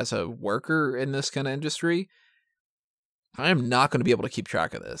like as a worker in this kind of industry, I am not going to be able to keep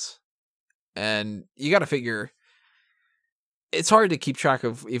track of this. And you got to figure, it's hard to keep track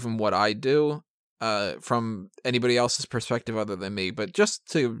of even what I do from anybody else's perspective other than me, but just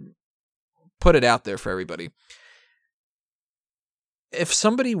to put it out there for everybody. If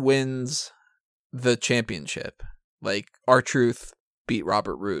somebody wins the championship, like R-Truth beat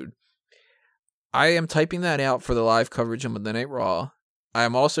Robert Roode, I am typing that out for the live coverage on Monday Night Raw. I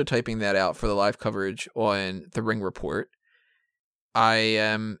am also typing that out for the live coverage on the Ring Report. I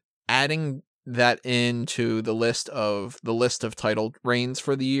am adding that into the list of title reigns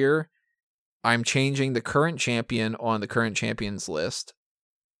for the year. I'm changing the current champion on the current champions list.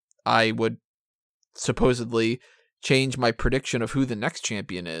 I would supposedly change my prediction of who the next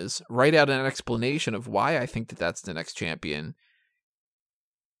champion is, write out an explanation of why I think that that's the next champion,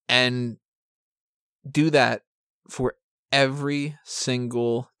 and do that for every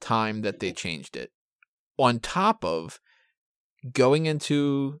single time that they changed it. On top of going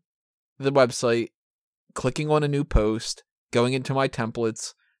into the website, clicking on a new post, going into my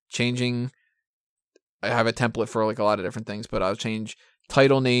templates, changing. I have a template for like a lot of different things, but I'll change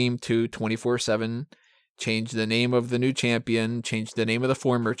title name to 24/7, change the name of the new champion, change the name of the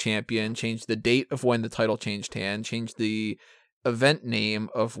former champion, change the date of when the title changed hand, change the event name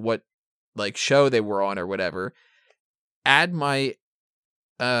of what like show they were on or whatever, add my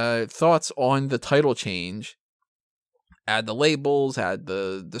thoughts on the title change, add the labels, add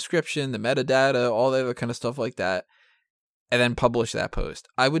the description, the metadata, all the other kind of stuff like that, and then publish that post.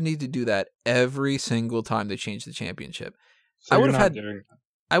 I would need to do that every single time they change the championship. So I would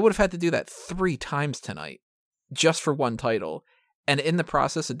have had to do that 3 times tonight just for one title. And in the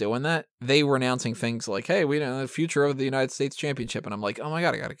process of doing that, they were announcing things like, hey, we know the future of the United States Championship. And I'm like, oh my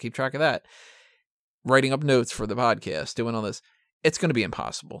God, I got to keep track of that. Writing up notes for the podcast, doing all this. it's going to be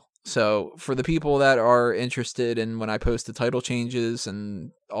impossible. So for the people that are interested in when I post the title changes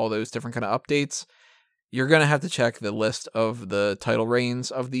and all those different kind of updates, you're going to have to check the list of the title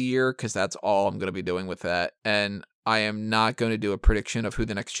reigns of the year, because that's all I'm going to be doing with that. And I am not going to do a prediction of who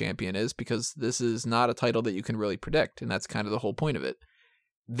the next champion is, because this is not a title that you can really predict, and that's kind of the whole point of it.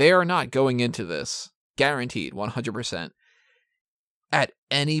 They are not going into this, guaranteed, 100%, at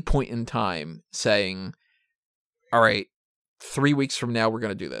any point in time saying, all right, 3 weeks from now, we're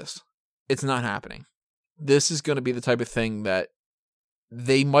going to do this. It's not happening. This is going to be the type of thing that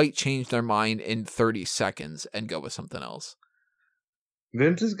they might change their mind in 30 seconds and go with something else.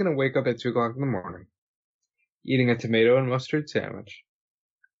 Vince is going to wake up at 2 o'clock in the morning, eating a tomato and mustard sandwich,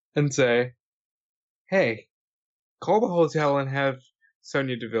 and say, hey, call the hotel and have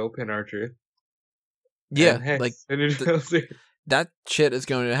Sonya Deville pin R-Truth. Yeah, and, hey, like, that shit is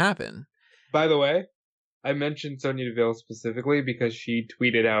going to happen. By the way, I mentioned Sonya Deville specifically because she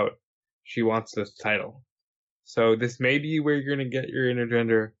tweeted out she wants this title. So this may be where you're going to get your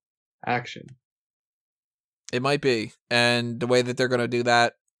intergender action. It might be. And the way that they're going to do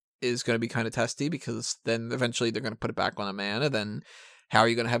that is going to be kind of testy, because then eventually they're going to put it back on a man. And then how are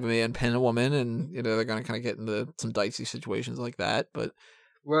you going to have a man pin a woman? And, they're going to kind of get into some dicey situations like that. But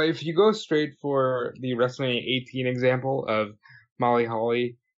well, if you go straight for the WrestleMania 18 example of Molly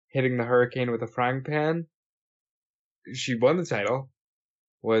Holly hitting the Hurricane with a frying pan, she won the title,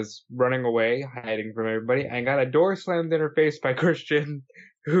 was running away, hiding from everybody, and got a door slammed in her face by Christian,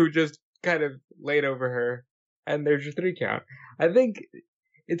 who just kind of laid over her, and there's your 3 count. I think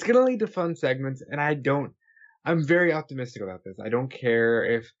it's going to lead to fun segments, and I'm very optimistic about this. I don't care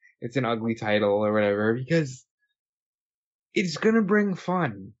if it's an ugly title or whatever, because it's going to bring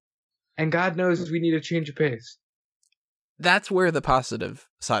fun. And God knows we need a change of pace. That's where the positive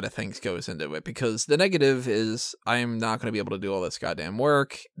side of things goes into it, because the negative is I'm not going to be able to do all this goddamn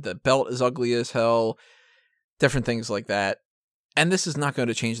work. The belt is ugly as hell, different things like that. And this is not going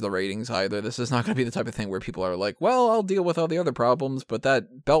to change the ratings either. This is not going to be the type of thing where people are like, well, I'll deal with all the other problems, but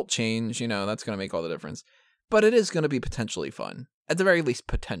that belt change, that's going to make all the difference. But it is going to be potentially fun. At the very least,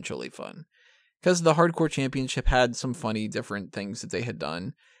 potentially fun. Because the Hardcore Championship had some funny different things that they had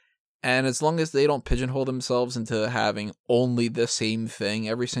done. And as long as they don't pigeonhole themselves into having only the same thing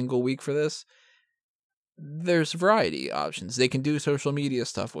every single week for this, there's variety options. They can do social media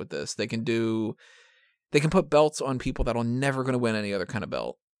stuff with this. They can put belts on people that are never going to win any other kind of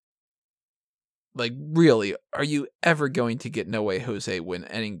belt. Like, really, are you ever going to get No Way Jose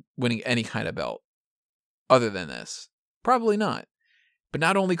winning any kind of belt other than this? Probably not. But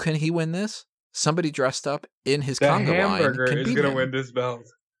not only can he win this, somebody dressed up in his conga line can beat him. The Hamburger is going to win this belt.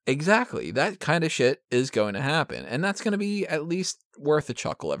 Exactly. That kind of shit is going to happen. And that's going to be at least worth a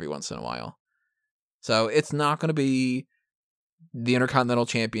chuckle every once in a while. So it's not going to be the Intercontinental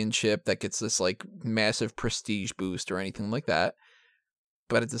Championship that gets this like massive prestige boost or anything like that.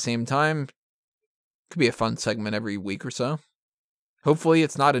 But at the same time, it could be a fun segment every week or so. Hopefully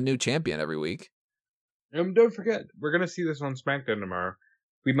it's not a new champion every week. Don't forget, we're going to see this on SmackDown tomorrow.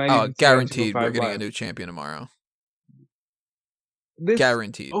 We might guaranteed we're getting a new champion tomorrow. This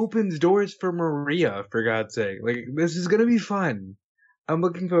guaranteed opens doors for Maria, for God's sake. Like, this is going to be fun. I'm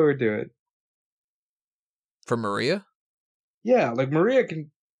looking forward to it. For Maria? Yeah, like Maria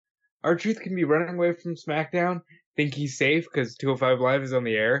R-Truth can be running away from SmackDown, think he's safe because 205 Live is on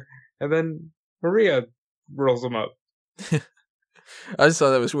the air, and then Maria rolls him up. I just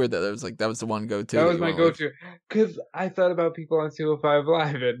thought that was weird that was the one go-to. That was my go-to. Because I thought about people on 205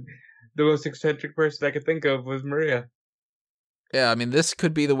 Live, and the most eccentric person I could think of was Maria. Yeah, I mean, this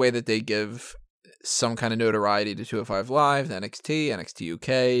could be the way that they give some kind of notoriety to 205 Live, NXT, NXT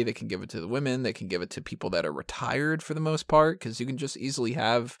UK. They can give it to the women. They can give it to people that are retired for the most part, because you can just easily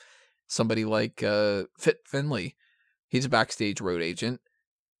have somebody like Fit Finlay. He's a backstage road agent.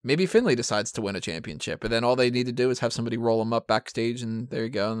 Maybe Finlay decides to win a championship, and then all they need to do is have somebody roll him up backstage, and there you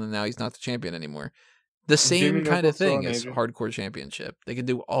go, and then now he's not the champion anymore. The same kind of thing as Hardcore Championship. They can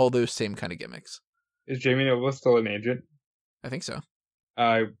do all those same kind of gimmicks. Is Jamie Noble still an agent? I think so.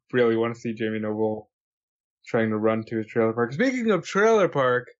 I really want to see Jamie Noble trying to run to his trailer park. Speaking of trailer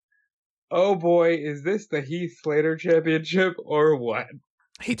park, oh boy, is this the Heath Slater Championship or what?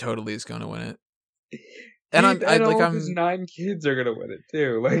 He totally is going to win it. And his 9 kids are going to win it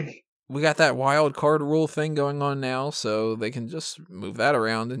too. Like, we got that wild card rule thing going on now, so they can just move that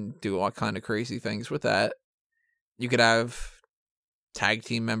around and do all kind of crazy things with that. You could have tag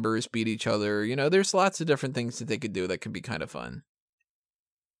team members beat each other. There's lots of different things that they could do that could be kind of fun.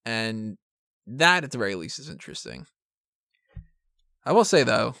 And that, at the very least, is interesting. I will say,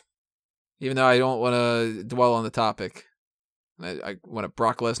 though, even though I don't want to dwell on the topic, I want to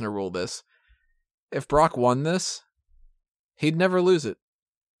Brock Lesnar rule this. If Brock won this, he'd never lose it.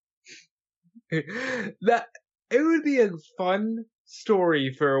 That it would be a fun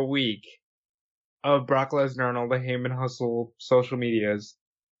story for a week of Brock Lesnar on all the Heyman Hustle social medias,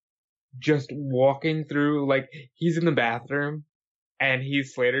 just walking through, like, he's in the bathroom and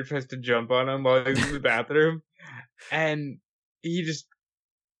Heath Slater tries to jump on him while he's in the bathroom, and he just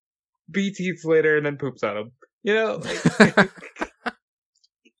beats Heath Slater and then poops on him. You know, like,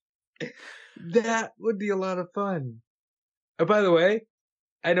 that would be a lot of fun. Oh, by the way,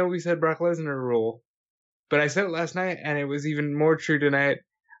 I know we said Brock Lesnar rule, but I said it last night, and it was even more true tonight.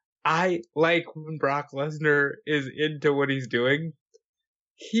 I like when Brock Lesnar is into what he's doing.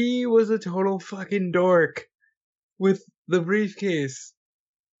 He was a total fucking dork with the briefcase.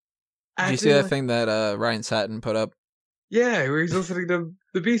 Did you see that thing that Ryan Satin put up? Yeah, where he's listening to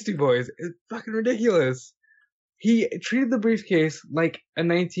the Beastie Boys. It's fucking ridiculous. He treated the briefcase like a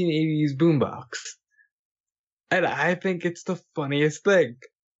 1980s boombox. And I think it's the funniest thing.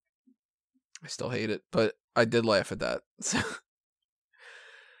 I still hate it, but I did laugh at that.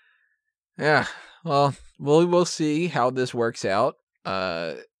 Yeah, well, we'll see how this works out.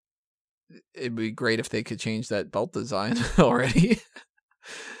 It'd be great if they could change that belt design already.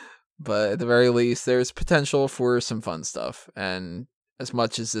 But at the very least, there's potential for some fun stuff. And as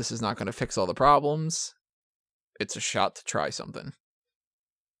much as this is not going to fix all the problems, it's a shot to try something.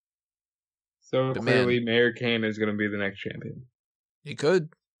 So but clearly, Mayor Kane is going to be the next champion. He could.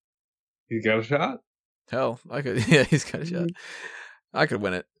 He's got a shot? Hell, I could. Yeah, he's got a shot. I could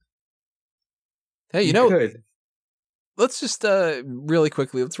win it. Hey, let's just really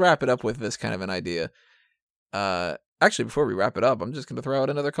quickly, let's wrap it up with this kind of an idea. Actually, before we wrap it up, I'm just going to throw out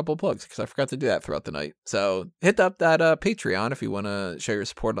another couple of plugs because I forgot to do that throughout the night. So hit up that Patreon if you want to show your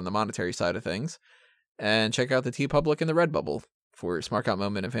support on the monetary side of things. And check out the TeePublic and the Redbubble for Smart Out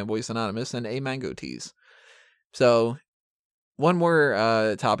Moment and Fanboys Anonymous and A Mango Teas. So one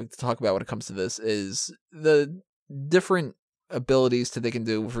more topic to talk about when it comes to this is the different abilities that they can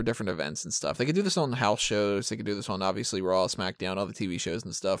do for different events and stuff. They can do this on house shows. They can do this on, obviously, Raw, SmackDown, all the TV shows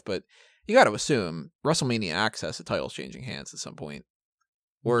and stuff. But you got to assume WrestleMania Access, the title's changing hands at some point.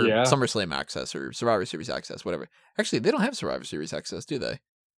 Or SummerSlam Access or Survivor Series Access, whatever. Actually, they don't have Survivor Series Access, do they?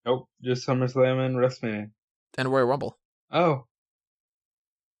 Nope, just SummerSlam and WrestleMania. And Royal Rumble. Oh.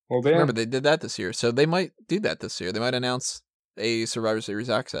 Well, damn. Remember, they did that this year. So they might do that this year. They might announce a Survivor Series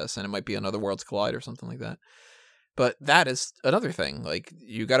Access, and it might be another Worlds Collide or something like that. But that is another thing. Like,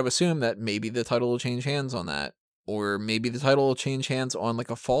 you got to assume that maybe the title will change hands on that. Or maybe the title will change hands on, like,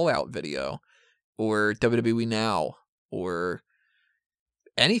 a Fallout video. Or WWE Now. Or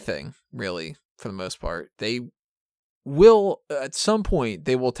anything, really, for the most part. They will, at some point,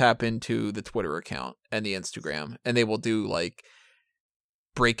 they will tap into the Twitter account and the Instagram. And they will do, like,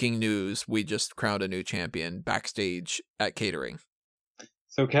 breaking news, we just crowned a new champion backstage at catering.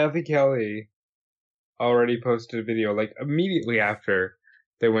 So Kathy Kelly already posted a video, like, immediately after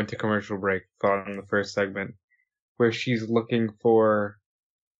they went to commercial break following the first segment, where she's looking for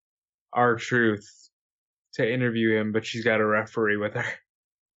R-Truth to interview him, but she's got a referee with her.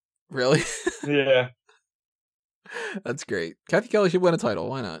 Really? Yeah. That's great. Kathy Kelly should win a title.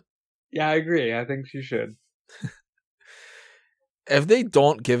 Why not? Yeah, I agree. I think she should. If they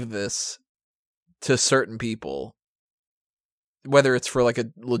don't give this to certain people, whether it's for, like,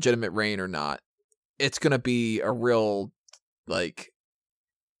 a legitimate reign or not, it's going to be a real, like,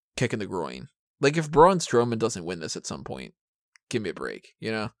 kick in the groin. Like, if Braun Strowman doesn't win this at some point, give me a break,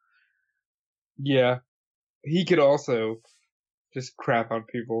 you know? Yeah. He could also just crap on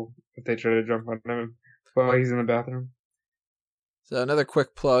people if they try to jump on him while he's in the bathroom. So another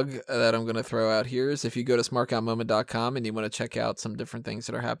quick plug that I'm going to throw out here is if you go to smarkoutmoment.com and you want to check out some different things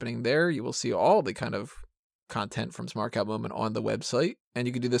that are happening there, you will see all the kind of content from Smart Out Moment on the website. And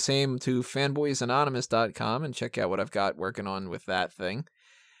you can do the same to fanboysanonymous.com and check out what I've got working on with that thing.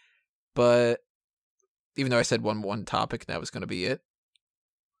 But even though I said one topic, that was going to be it.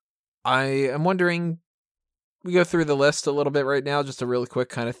 I am wondering, we go through the list a little bit right now, just a really quick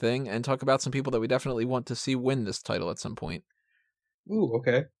kind of thing, and talk about some people that we definitely want to see win this title at some point. Ooh,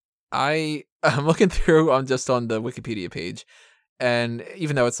 okay. I'm looking through, I'm just on the Wikipedia page, and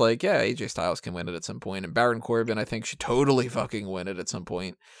even though it's like, yeah, AJ Styles can win it at some point, and Baron Corbin, I think, should totally fucking win it at some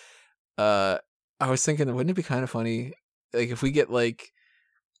point. I was thinking, wouldn't it be kind of funny, like, if we get, like,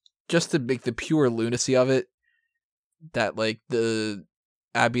 just to make the pure lunacy of it, that, like, the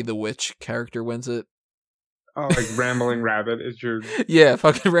Abby the Witch character wins it. Oh, like Rambling Rabbit is your... Yeah,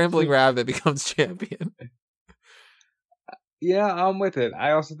 fucking Rambling Rabbit becomes champion. Yeah, I'm with it.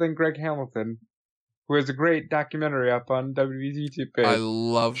 I also think Greg Hamilton who has a great documentary up on WWE's YouTube I page.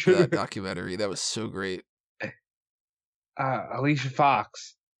 loved that documentary. That was so great. Alicia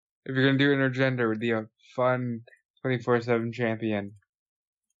Fox, if you're gonna do intergender, would be a fun 24/7 champion.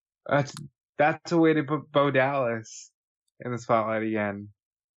 That's a way to put Bo Dallas in the spotlight again.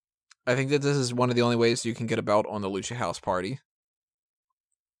 I think that this is one of the only ways you can get a belt on the Lucha House Party.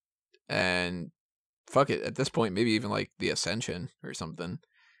 And fuck it, at this point, maybe even like the Ascension or something.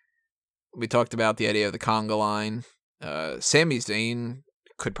 We talked about the idea of the conga line. Sami Zayn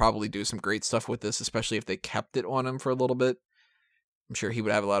could probably do some great stuff with this, especially if they kept it on him for a little bit. I'm sure he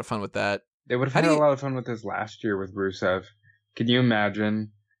would have a lot of fun with that. They would have had a lot of fun with this last year with Rusev. Can you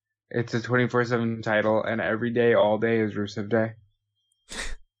imagine? It's a 24/7 title, and every day, all day is Rusev Day.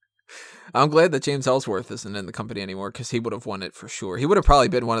 I'm glad that James Ellsworth isn't in the company anymore, because he would have won it for sure. He would have probably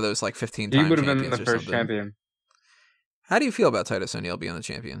been one of those like 15 times. He would have been the first champion. How do you feel about Titus O'Neil being the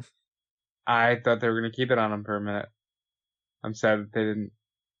champion? I thought they were going to keep it on him for a minute. I'm sad that they didn't.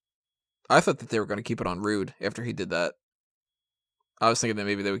 I thought that they were going to keep it on Rude after he did that. I was thinking that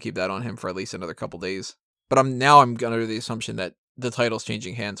maybe they would keep that on him for at least another couple days. But I'm under the assumption that the title's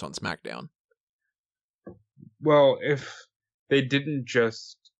changing hands on SmackDown. Well, if they didn't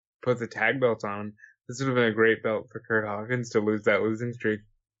just put the tag belts on, this would have been a great belt for Kurt Hawkins to lose that losing streak.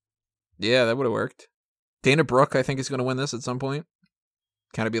 Yeah, that would have worked. Dana Brooke, I think, is going to win this at some point.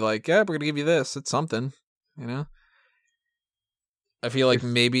 Kind of be like, yeah, we're going to give you this. It's something, you know? I feel like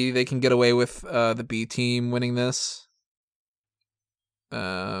maybe they can get away with the B team winning this.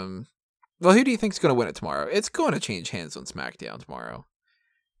 Well, who do you think is going to win it tomorrow? It's going to change hands on SmackDown tomorrow.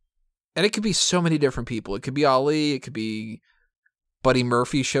 And it could be so many different people. It could be Ali. It could be Buddy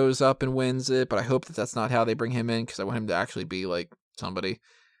Murphy shows up and wins it. But I hope that that's not how they bring him in, because I want him to actually be like somebody.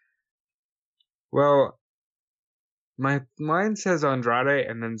 Well, my mind says Andrade,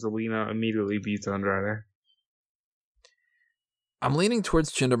 and then Zelina immediately beats Andrade. I'm leaning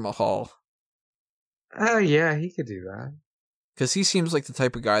towards Jinder Mahal. Oh, yeah, he could do that. Because he seems like the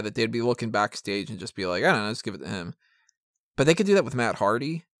type of guy that they'd be looking backstage and just be like, I don't know, just give it to him. But they could do that with Matt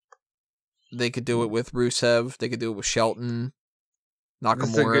Hardy. They could do it with Rusev. They could do it with Shelton, Nakamura. This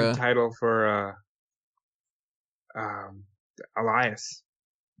is a good title for Elias.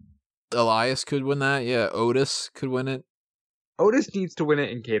 Elias could win that. Yeah, Otis could win it. Otis needs to win it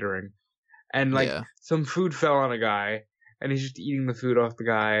in catering. And, some food fell on a guy, and he's just eating the food off the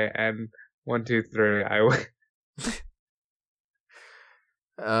guy, and 1, 2, 3, I win.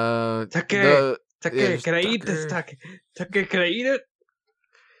 Take, can I eat this? Take, can I eat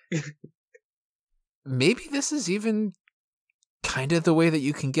it? Maybe this is even kind of the way that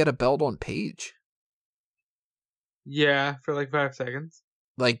you can get a belt on Paige. Yeah, for like 5 seconds.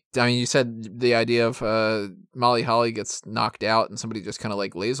 Like, I mean, you said the idea of Molly Holly gets knocked out and somebody just kind of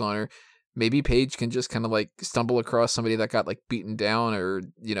like lays on her. Maybe Paige can just kind of like stumble across somebody that got like beaten down, or,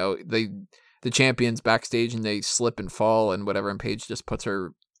 you know, the champions backstage and they slip and fall and whatever, and Paige just puts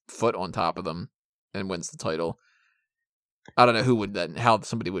her foot on top of them and wins the title. I don't know how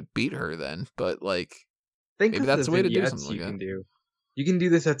somebody would beat her then, but like, maybe that's the way to do something like that. You can do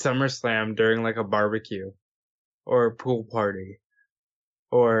this at SummerSlam during like a barbecue or a pool party,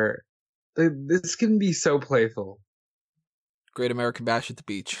 or this can be so playful. Great American Bash at the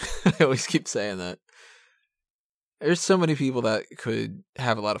beach. I always keep saying that. There's so many people that could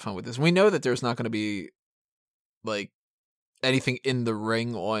have a lot of fun with this. We know that there's not going to be like anything in the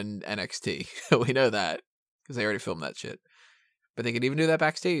ring on NXT. We know that because they already filmed that shit. But they could even do that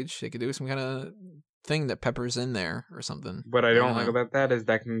backstage. They could do some kind of thing that peppers in there or something. What I don't like about that is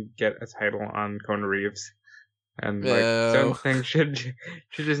that can get a title on Kona Reeves. And like some things should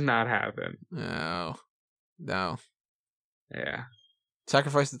just not happen. No. Yeah.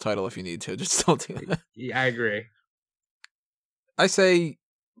 Sacrifice the title if you need to. Just don't do that. Yeah, I agree. I say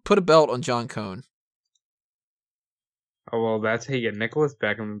put a belt on John Cone. Oh, well, that's how you get Nicholas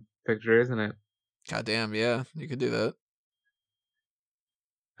back in the picture, isn't it? Goddamn, yeah. You could do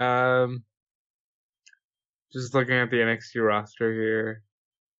that. Just looking at the NXT roster here.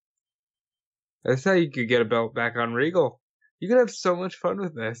 That's how you could get a belt back on Regal. You could have so much fun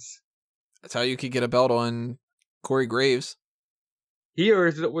with this. That's how you could get a belt on Corey Graves. He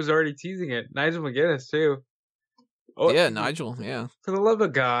was already teasing it. Nigel McGuinness, too. Oh, yeah, Nigel, yeah. For the love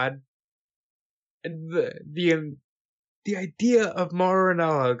of God. The idea of Mauro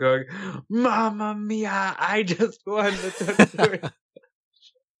Ranallo going, Mamma Mia, I just won the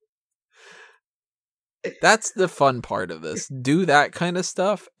That's the fun part of this. Do that kind of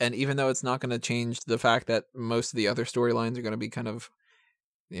stuff, and even though it's not going to change the fact that most of the other storylines are going to be kind of,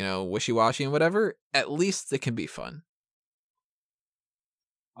 you know, wishy-washy and whatever, at least it can be fun.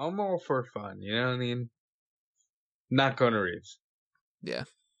 I'm all for fun, you know what I mean? Not Conor Reeves. Yeah.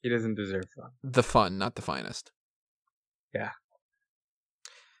 He doesn't deserve fun. The fun, not the finest. Yeah.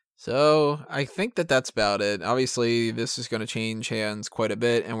 So I think that's about it. Obviously, this is going to change hands quite a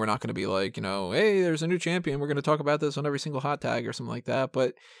bit, and we're not going to be like, hey, there's a new champion. We're going to talk about this on every single hot tag or something like that.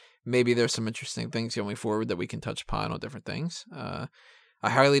 But maybe there's some interesting things going forward that we can touch upon on different things. I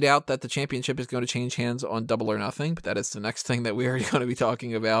highly doubt that the championship is going to change hands on Double or Nothing, but that is the next thing that we are going to be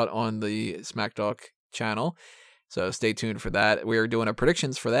talking about on the Smack Talk channel. So stay tuned for that. We are doing our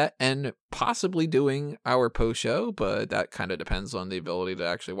predictions for that and possibly doing our post show, but that kind of depends on the ability to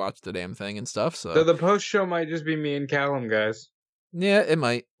actually watch the damn thing and stuff. So the post show might just be me and Callum, guys. Yeah, it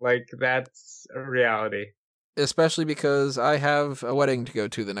might. Like, that's a reality. Especially because I have a wedding to go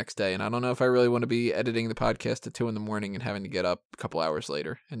to the next day, and I don't know if I really want to be editing the podcast at 2 a.m. and having to get up a couple hours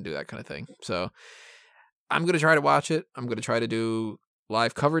later and do that kind of thing. So I'm going to try to watch it. I'm going to try to do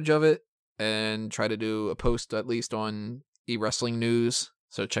live coverage of it and try to do a post at least on eWrestling News.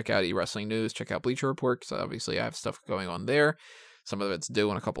 So check out eWrestling News, check out Bleacher Report, because obviously I have stuff going on there. Some of it's due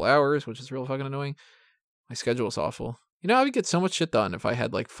in a couple hours, which is real fucking annoying. My schedule is awful. I would get so much shit done if I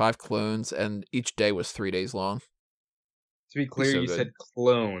had like 5 clones and each day was 3 days long. To be clear, you said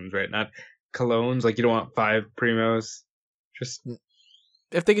clones, right? Not colognes. Like, you don't want 5 primos. Just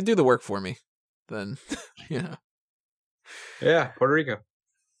if they could do the work for me, then Yeah, Puerto Rico.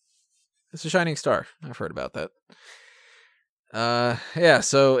 It's a shining star. I've heard about that.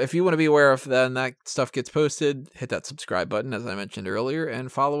 So if you want to be aware of that and that stuff gets posted, hit that subscribe button, as I mentioned earlier, and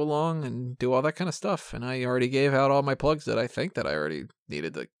follow along and do all that kind of stuff. And I already gave out all my plugs that I think that I already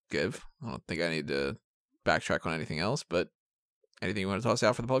needed to give. I don't think I need to backtrack on anything else, but anything you want to toss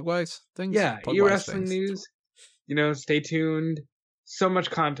out for the plug-wise things? Yeah, eWrestling News. Stay tuned. So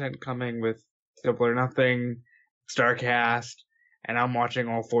much content coming with Double or Nothing, StarCast, and I'm watching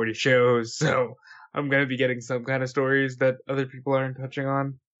all 40 shows, so I'm going to be getting some kind of stories that other people aren't touching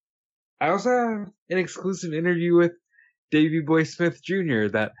on. I also have an exclusive interview with Davey Boy Smith Jr.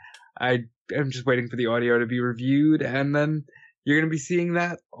 that I am just waiting for the audio to be reviewed, and then you're going to be seeing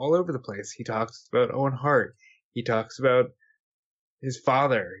that all over the place. He talks about Owen Hart. He talks about his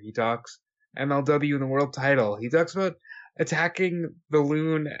father. He talks MLW and the world title. He talks about attacking the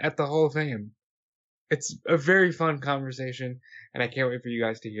Loon at the Hall of Fame. It's a very fun conversation, and I can't wait for you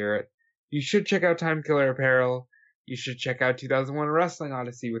guys to hear it. You should check out Time Killer Apparel. You should check out 2001 Wrestling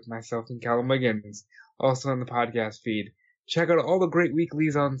Odyssey with myself and Callum Wiggins, also on the podcast feed. Check out all the great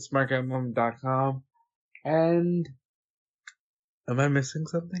weeklies on smarkoutmoment.com. And am I missing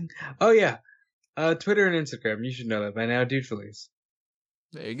something? Oh yeah, Twitter and Instagram. You should know that by now, Dude Felice.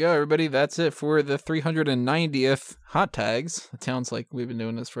 There you go, everybody. That's it for the 390th hot tags. It sounds like we've been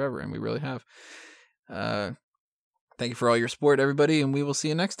doing this forever, and we really have. Thank you for all your support, everybody, and we will see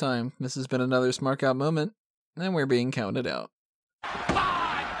you next time. This has been another Smart Out Moment, and we're being counted out.